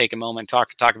 take a moment and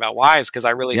talk about wives, because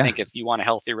I really think if you want a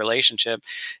healthy relationship,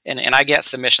 and I get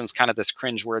submission's kind of this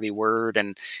cringeworthy word,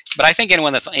 but I think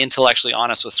anyone that's intellectually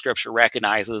honest with Scripture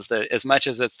recognizes that as much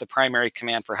as it's the primary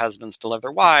command for husbands to love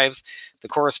their wives, the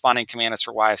corresponding command is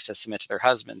for wives to submit to their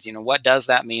husbands. What does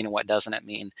that mean and what doesn't it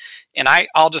mean? And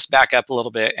I'll just back up a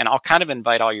little bit, and I'll kind of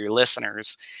invite all your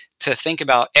listeners to think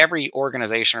about every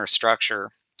organization or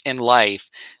structure in life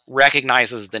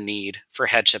recognizes the need for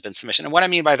headship and submission. And what I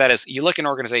mean by that is, you look at an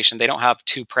organization, they don't have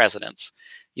 2 presidents.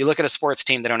 You look at a sports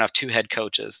team, they don't have 2 head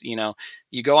coaches.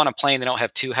 You go on a plane, they don't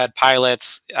have 2 head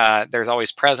pilots. There's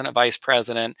always president, vice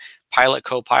president, pilot,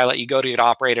 co-pilot. You go to get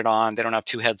operated on, they don't have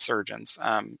 2 head surgeons,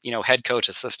 head coach,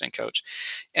 assistant coach.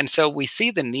 And so we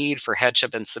see the need for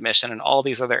headship and submission in all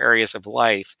these other areas of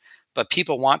life, but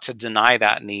people want to deny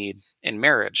that need in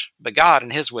marriage. But God,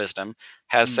 in his wisdom,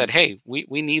 has said, hey, we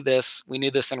need this. We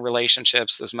need this in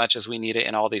relationships as much as we need it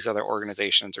in all these other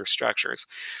organizations or structures.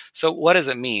 So what does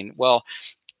it mean? Well,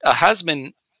 a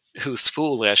husband who's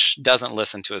foolish doesn't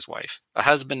listen to his wife. A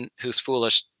husband who's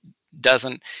foolish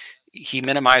he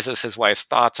minimizes his wife's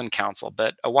thoughts and counsel.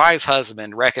 But a wise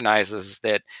husband recognizes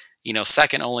that,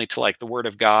 second only to the Word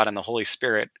of God and the Holy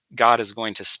Spirit, God is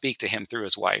going to speak to him through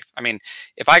his wife. I mean,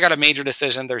 if I got a major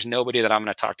decision, there's nobody that I'm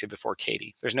going to talk to before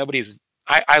Katie. There's nobody's.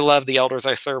 I love the elders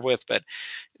I serve with, but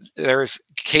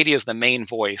Katie is the main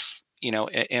voice,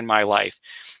 in my life.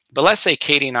 But let's say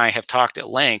Katie and I have talked at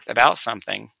length about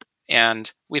something,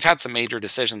 and we've had some major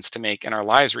decisions to make in our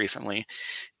lives recently.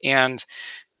 And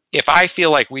if I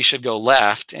feel like we should go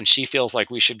left and she feels like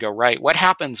we should go right, what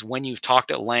happens when you've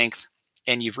talked at length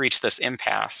and you've reached this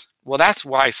impasse? Well, that's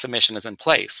why submission is in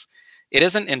place. It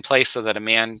isn't in place so that a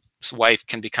man's wife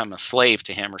can become a slave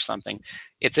to him or something.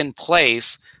 It's in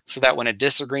place so that when a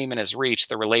disagreement is reached,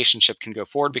 the relationship can go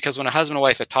forward. Because when a husband and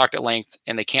wife have talked at length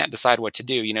and they can't decide what to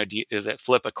do, is it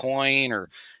flip a coin or,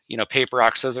 paper,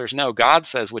 rock, scissors? No, God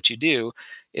says what you do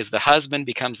is the husband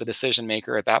becomes the decision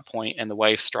maker at that point, and the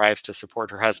wife strives to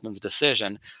support her husband's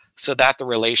decision so that the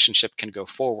relationship can go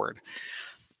forward.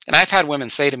 And I've had women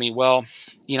say to me, well,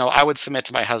 I would submit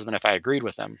to my husband if I agreed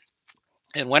with him.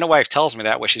 And when a wife tells me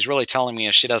that, what she's really telling me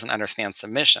is she doesn't understand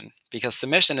submission, because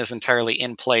submission is entirely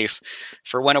in place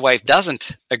for when a wife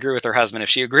doesn't agree with her husband. If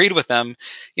she agreed with them,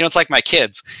 it's like my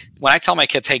kids. When I tell my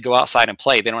kids, hey, go outside and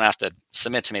play, they don't have to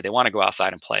submit to me. They want to go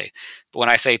outside and play. But when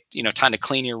I say, time to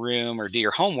clean your room or do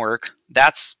your homework,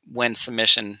 that's when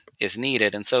submission is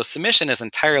needed. And so submission is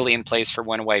entirely in place for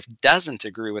when a wife doesn't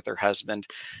agree with her husband,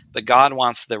 but God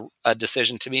wants a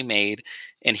decision to be made,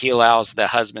 and he allows the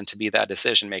husband to be that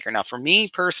decision maker. Now, for me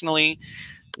personally,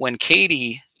 when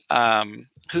Katie,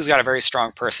 who's got a very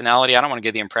strong personality, I don't want to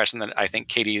give the impression that I think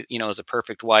Katie, is a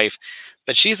perfect wife,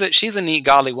 but she's a neat,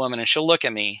 godly woman, and she'll look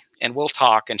at me and we'll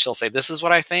talk, and she'll say, "This is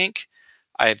what I think.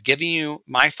 I have given you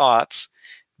my thoughts,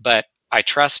 but I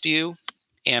trust you,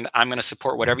 and I'm going to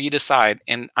support whatever you decide."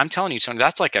 And I'm telling you, Tony,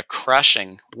 that's like a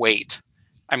crushing weight.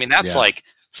 I mean, that's Yeah. like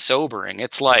sobering.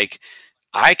 It's like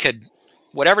I could,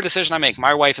 whatever decision I make,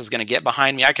 my wife is going to get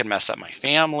behind me. I could mess up my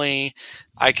family.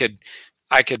 I could,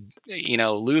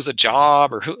 lose a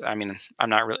job, or I mean, I'm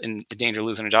not really in danger of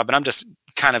losing a job, but I'm just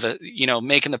kind of,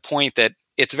 making the point that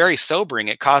it's very sobering.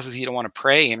 It causes you to want to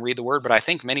pray and read the word. But I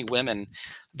think many women,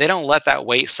 they don't let that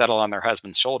weight settle on their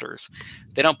husband's shoulders.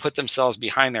 They don't put themselves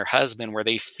behind their husband where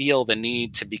they feel the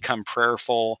need to become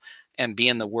prayerful and be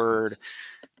in the word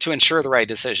to ensure the right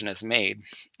decision is made.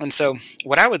 And so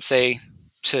what I would say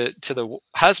to the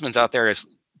husbands out there is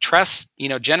trust.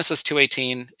 Genesis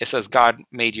 2:18, it says God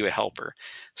made you a helper.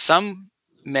 Some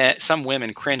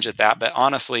women cringe at that, but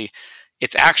honestly,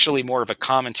 it's actually more of a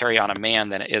commentary on a man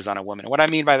than it is on a woman. What I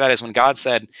mean by that is when God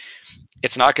said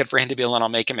it's not good for him to be alone, I'll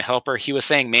make him a helper, he was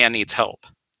saying man needs help.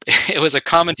 It was a Yeah.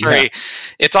 commentary.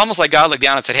 It's almost like God looked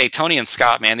down and said, hey, Tony and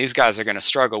Scott, man, these guys are going to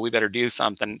struggle. We better do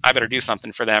something. I better do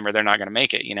something for them or they're not going to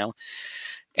make it.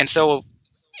 And so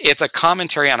it's a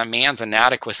commentary on a man's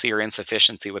inadequacy or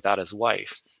insufficiency without his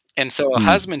wife. And so a Mm.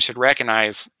 husband should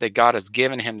recognize that God has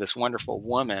given him this wonderful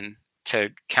woman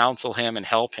to counsel him and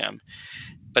help him.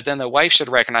 But then the wife should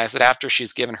recognize that after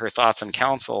she's given her thoughts and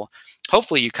counsel,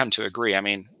 hopefully you come to agree. I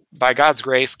mean, by God's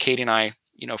grace, Katie and I,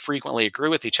 frequently agree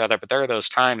with each other, but there are those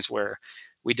times where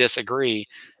we disagree.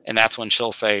 And that's when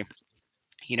she'll say,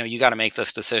 you got to make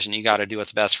this decision. You got to do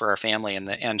what's best for our family.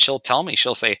 And she'll tell me,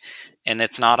 she'll say, and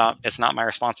it's not my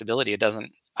responsibility. It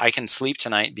doesn't, I can sleep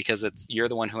tonight because you're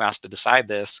the one who has to decide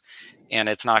this. And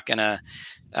it's not gonna,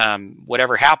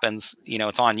 whatever happens,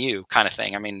 it's on you, kind of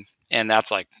thing. I mean, and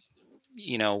that's like,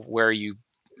 where you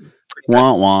pretty much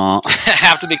Wah wah.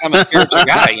 have to become a spiritual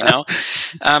guy.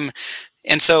 Um,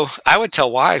 and so I would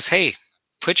tell wives, hey,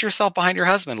 put yourself behind your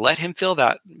husband. Let him feel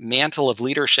that mantle of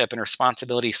leadership and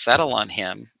responsibility settle on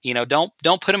him.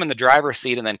 Don't put him in the driver's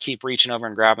seat and then keep reaching over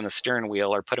and grabbing the steering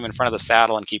wheel, or put him in front of the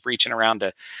saddle and keep reaching around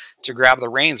to grab the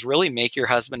reins. Really make your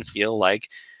husband feel like,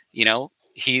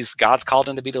 God's called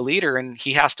him to be the leader and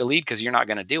he has to lead because you're not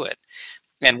going to do it.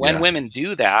 And when Yeah. women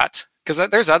do that, because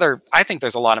I think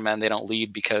there's a lot of men, they don't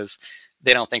lead because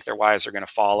they don't think their wives are going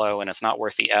to follow, and it's not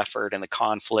worth the effort and the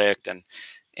conflict.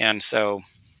 And so,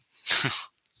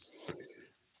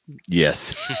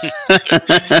 Yes.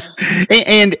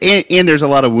 And there's a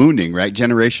lot of wounding, right?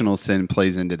 Generational sin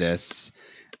plays into this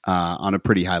on a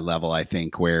pretty high level, I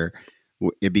think, where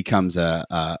it becomes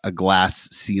a glass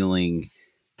ceiling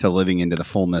to living into the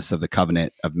fullness of the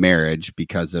covenant of marriage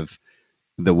because of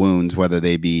the wounds, whether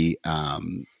they be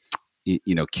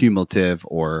cumulative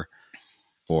or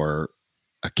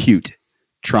acute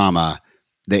trauma.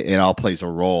 It all plays a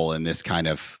role in this kind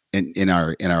of in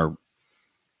our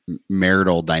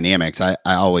marital dynamics. I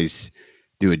always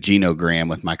do a genogram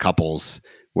with my couples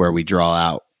where we draw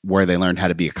out where they learned how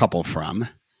to be a couple from,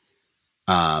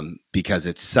 because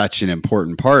it's such an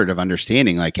important part of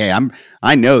understanding. Like, hey,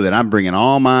 I know that I'm bringing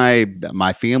all my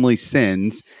family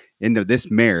sins into this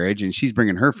marriage, and she's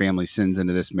bringing her family sins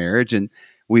into this marriage, and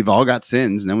we've all got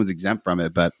sins. No one's exempt from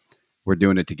it, but we're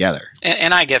doing it together.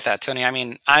 and I get that, Tony. I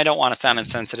mean, I don't want to sound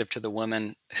insensitive to the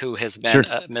woman who has been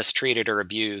Sure. mistreated or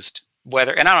abused,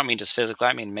 and I don't mean just physically.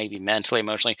 I mean maybe mentally,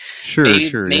 emotionally, Sure,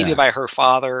 maybe yeah. by her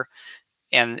father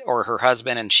or her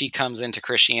husband, and she comes into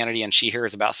Christianity and she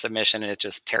hears about submission and it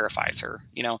just terrifies her.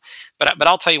 But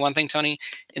I'll tell you one thing, Tony.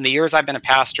 In the years I've been a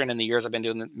pastor and in the years I've been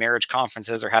doing the marriage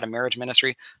conferences or had a marriage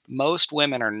ministry, most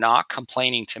women are not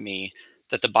complaining to me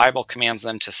that the Bible commands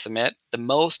them to submit. The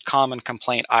most common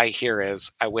complaint I hear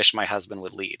is, I wish my husband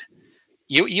would lead.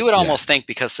 You would Yeah. almost think,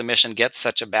 because submission gets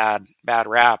such a bad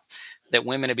rap, that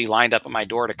women would be lined up at my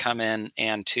door to come in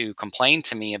and to complain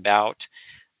to me about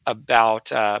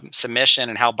submission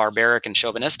and how barbaric and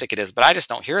chauvinistic it is. But I just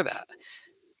don't hear that.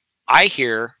 I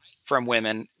hear from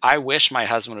women, I wish my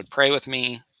husband would pray with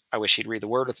me. I wish he'd read the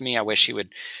word with me. I wish he would,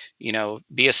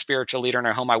 be a spiritual leader in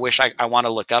our home. I wish I want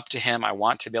to look up to him. I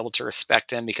want to be able to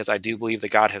respect him because I do believe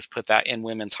that God has put that in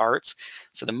women's hearts.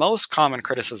 So the most common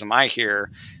criticism I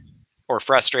hear or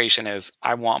frustration is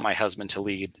I want my husband to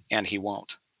lead and he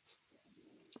won't.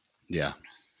 Yeah,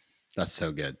 that's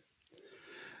so good.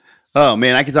 Oh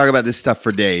man, I could talk about this stuff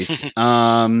for days.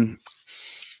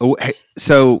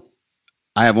 So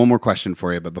I have one more question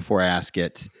for you, but before I ask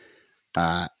it,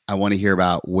 I want to hear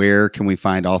about where can we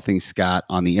find All Things Scott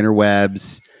on the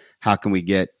interwebs? How can we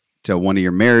get to one of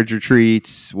your marriage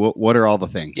retreats? What are all the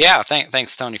things? Yeah,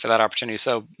 thanks, Tony, for that opportunity.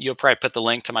 So you'll probably put the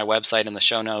link to my website in the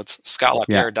show notes,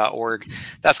 scottlapierre.org.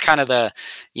 That's kind of the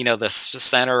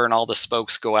center, and all the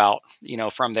spokes go out,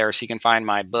 from there. So you can find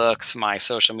my books, my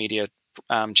social media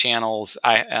channels.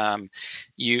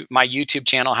 My YouTube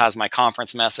channel has my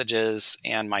conference messages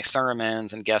and my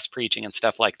sermons and guest preaching and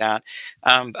stuff like that.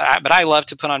 But I love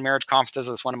to put on marriage conferences.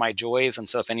 It's one of my joys. And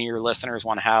so if any of your listeners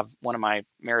want to have one of my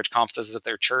marriage conferences at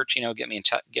their church, get me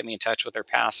in touch with their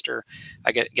pastor.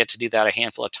 I get to do that a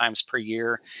handful of times per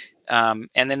year. And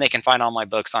then they can find all my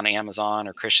books on Amazon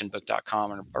or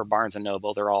christianbook.com or Barnes and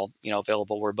Noble. They're all,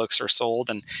 available where books are sold.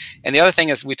 And the other thing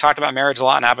is we talked about marriage a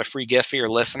lot, and I have a free gift for your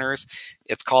listeners.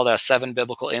 It's called 7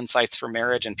 Biblical Insights for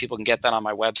Marriage, and people can get that on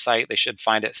my website. They should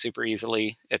find it super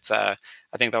easily. It's I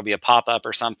think there'll be a pop-up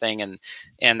or something.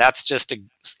 And that's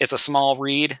it's a small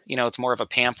read. It's more of a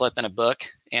pamphlet than a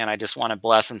book. And I just want to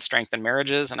bless and strengthen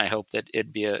marriages. And I hope that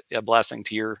it'd be a blessing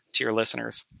to your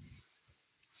listeners.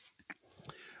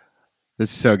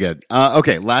 This is so good.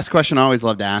 Okay, last question I always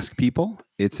love to ask people.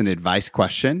 It's an advice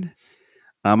question.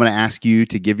 I'm going to ask you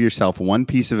to give yourself one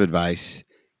piece of advice,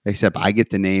 except I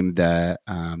get to name the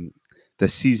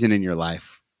season in your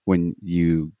life when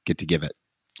you get to give it.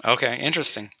 Okay,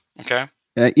 interesting. Okay.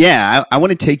 I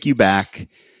want to take you back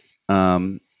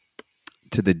to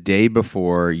the day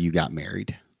before you got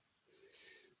married.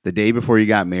 The day before you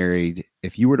got married,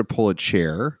 if you were to pull a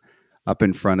chair up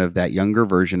in front of that younger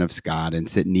version of Scott and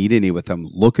sit knee to knee with him,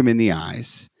 look him in the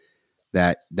eyes,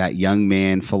 that young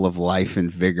man full of life and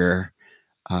vigor,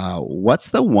 what's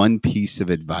the one piece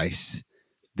of advice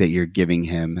that you're giving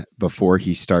him before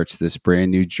he starts this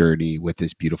brand new journey with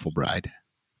this beautiful bride?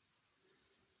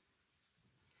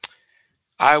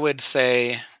 I would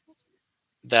say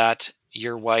that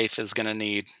your wife is going to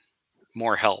need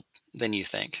more help than you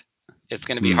think. It's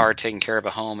going to be hard taking care of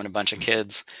a home and a bunch of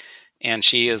kids. And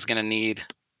she is going to need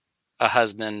a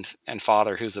husband and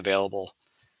father who's available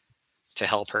to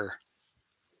help her.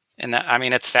 And that,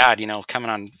 it's sad,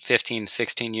 coming on 15,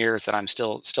 16 years that I'm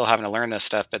still having to learn this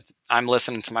stuff, but I'm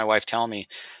listening to my wife tell me,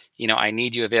 I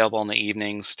need you available in the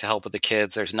evenings to help with the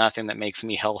kids. There's nothing that makes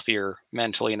me healthier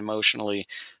mentally and emotionally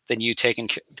than you taking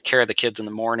care of the kids in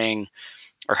the morning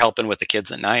or helping with the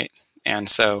kids at night. And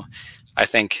so I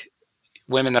think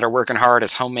women that are working hard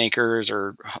as homemakers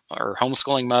or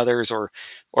homeschooling mothers or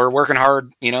working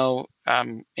hard, in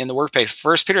the workplace.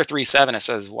 1 Peter 3:7, it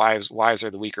says wives are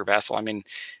the weaker vessel.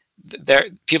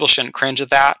 People shouldn't cringe at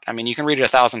that. You can read it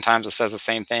 1,000 times. It says the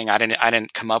same thing. I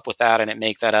didn't come up with that. I didn't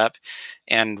make that up.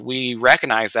 And we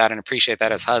recognize that and appreciate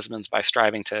that as husbands by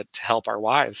striving to help our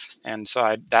wives. And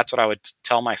so that's what I would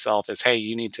tell myself is, hey,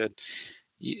 you need to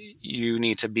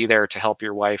be there to help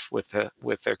your wife with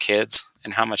their kids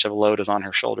and how much of a load is on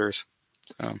her shoulders.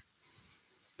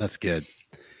 That's good.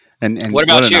 And what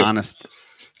about you?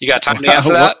 You got time to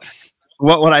answer that?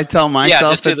 What would I tell myself? Yeah,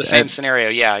 just do the same scenario.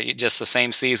 Yeah, just the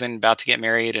same season, about to get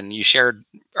married, and you shared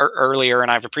earlier, and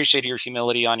I've appreciated your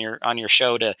humility on your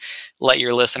show to let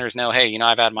your listeners know, hey,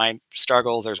 I've had my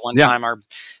struggles. There's one time our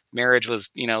marriage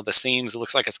was, the seams. It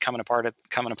looks like it's coming apart,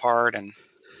 and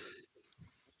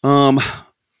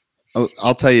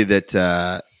I'll tell you that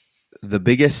the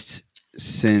biggest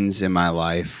sins in my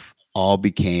life all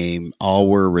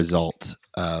were a result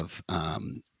of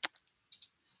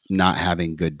not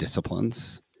having good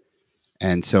disciplines.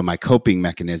 And so my coping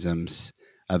mechanisms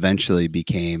eventually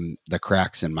became the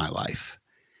cracks in my life.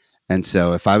 And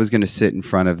so if I was going to sit in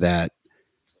front of that,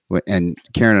 and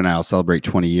Karen and I will celebrate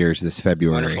 20 years this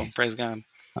February. Wonderful. Praise God.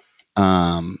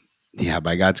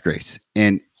 By God's grace.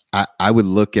 And I would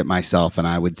look at myself and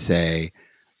I would say,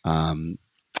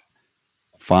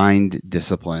 find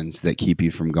disciplines that keep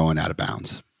you from going out of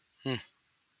bounds.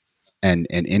 And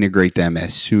integrate them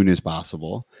as soon as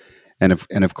possible. And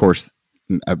of course,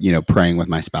 praying with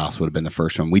my spouse would have been the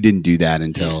first one. We didn't do that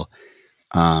until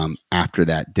after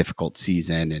that difficult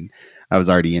season. And I was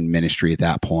already in ministry at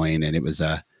that point, and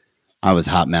I was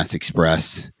hot mess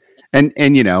express. And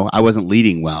I wasn't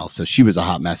leading well. So she was a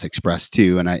hot mess express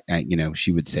too. And I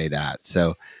she would say that.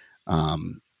 So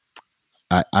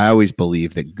I always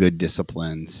believe that good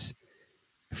disciplines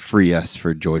free us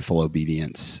for joyful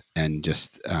obedience and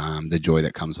just the joy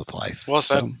that comes with life. Well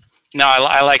said. No,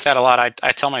 I like that a lot.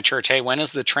 I tell my church, hey, when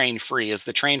is the train free? Is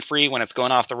the train free when it's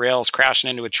going off the rails, crashing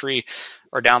into a tree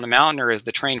or down the mountain? Or is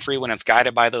the train free when it's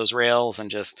guided by those rails? And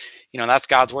just, that's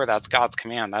God's word. That's God's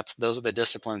command. Those are the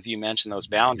disciplines you mentioned, those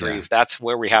boundaries. Yeah. That's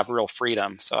where we have real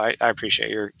freedom. So I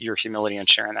appreciate your humility in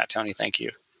sharing that, Tony. Thank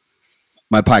you.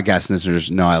 My podcast listeners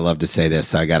know I love to say this,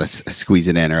 so I got to squeeze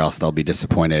it in or else they'll be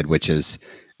disappointed, which is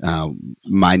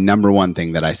my number one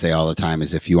thing that I say all the time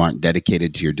is if you aren't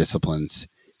dedicated to your disciplines,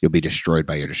 you'll be destroyed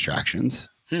by your distractions.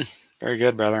 Very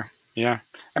good, brother. Yeah.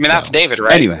 I mean, that's David,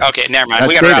 right? Anyway. Okay, never mind.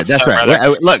 We got David. That's right.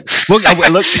 Look.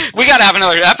 We got to have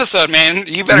another episode, man.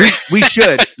 You better. We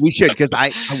should, because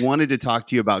I wanted to talk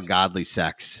to you about godly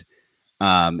sex.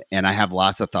 And I have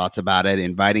lots of thoughts about it.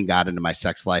 Inviting God into my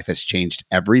sex life has changed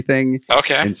everything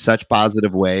in such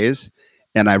positive ways.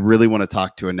 And I really want to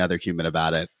talk to another human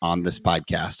about it on this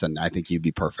podcast. And I think you'd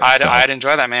be perfect. I'd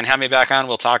enjoy that, man. Have me back on.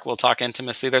 We'll talk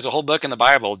intimacy. There's a whole book in the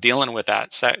Bible dealing with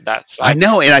that. I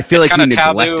know. And I feel like kind of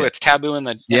taboo. It's taboo in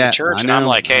the church. And I'm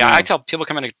like, hey, I tell people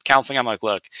coming to counseling, I'm like,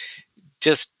 look,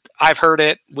 I've heard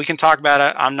it. We can talk about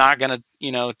it. I'm not going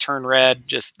to, turn red.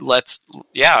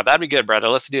 That'd be good, brother.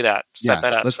 Let's do that. Set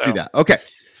that up. Let's do that. Okay.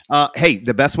 Hey,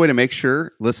 the best way to make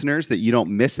sure, listeners, that you don't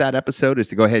miss that episode is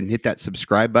to go ahead and hit that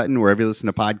subscribe button wherever you listen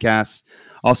to podcasts.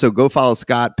 Also, go follow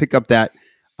Scott. Pick up that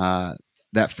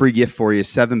free gift for you,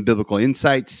 7 Biblical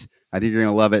Insights. I think you're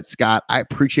going to love it. Scott, I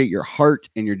appreciate your heart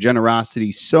and your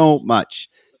generosity so much.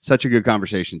 Such a good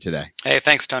conversation today. Hey,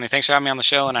 thanks, Tony. Thanks for having me on the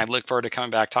show, and I look forward to coming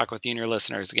back, talk with you and your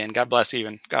listeners again. God bless you,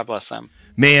 and God bless them.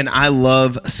 Man, I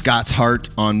love Scott's heart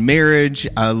on marriage.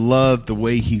 I love the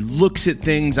way he looks at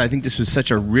things. I think this was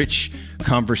such a rich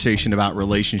conversation about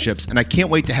relationships, and I can't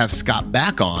wait to have Scott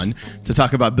back on to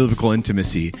talk about biblical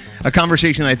intimacy, a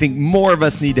conversation I think more of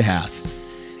us need to have.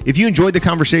 If you enjoyed the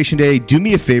conversation today, do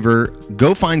me a favor,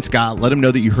 go find Scott, let him know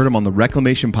that you heard him on the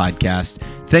Reclamation Podcast,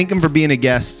 thank him for being a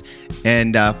guest,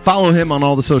 and follow him on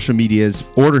all the social medias,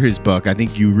 order his book. I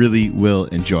think you really will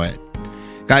enjoy it.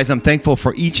 Guys, I'm thankful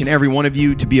for each and every one of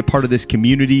you to be a part of this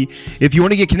community. If you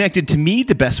want to get connected to me,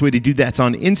 the best way to do that's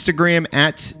on Instagram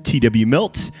at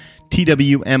TWMilt,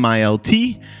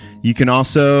 TWMILT. You can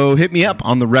also hit me up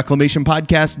on the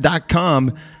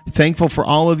reclamationpodcast.com. Thankful for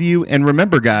all of you. And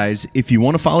remember, guys, if you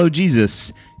want to follow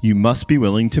Jesus, you must be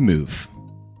willing to move.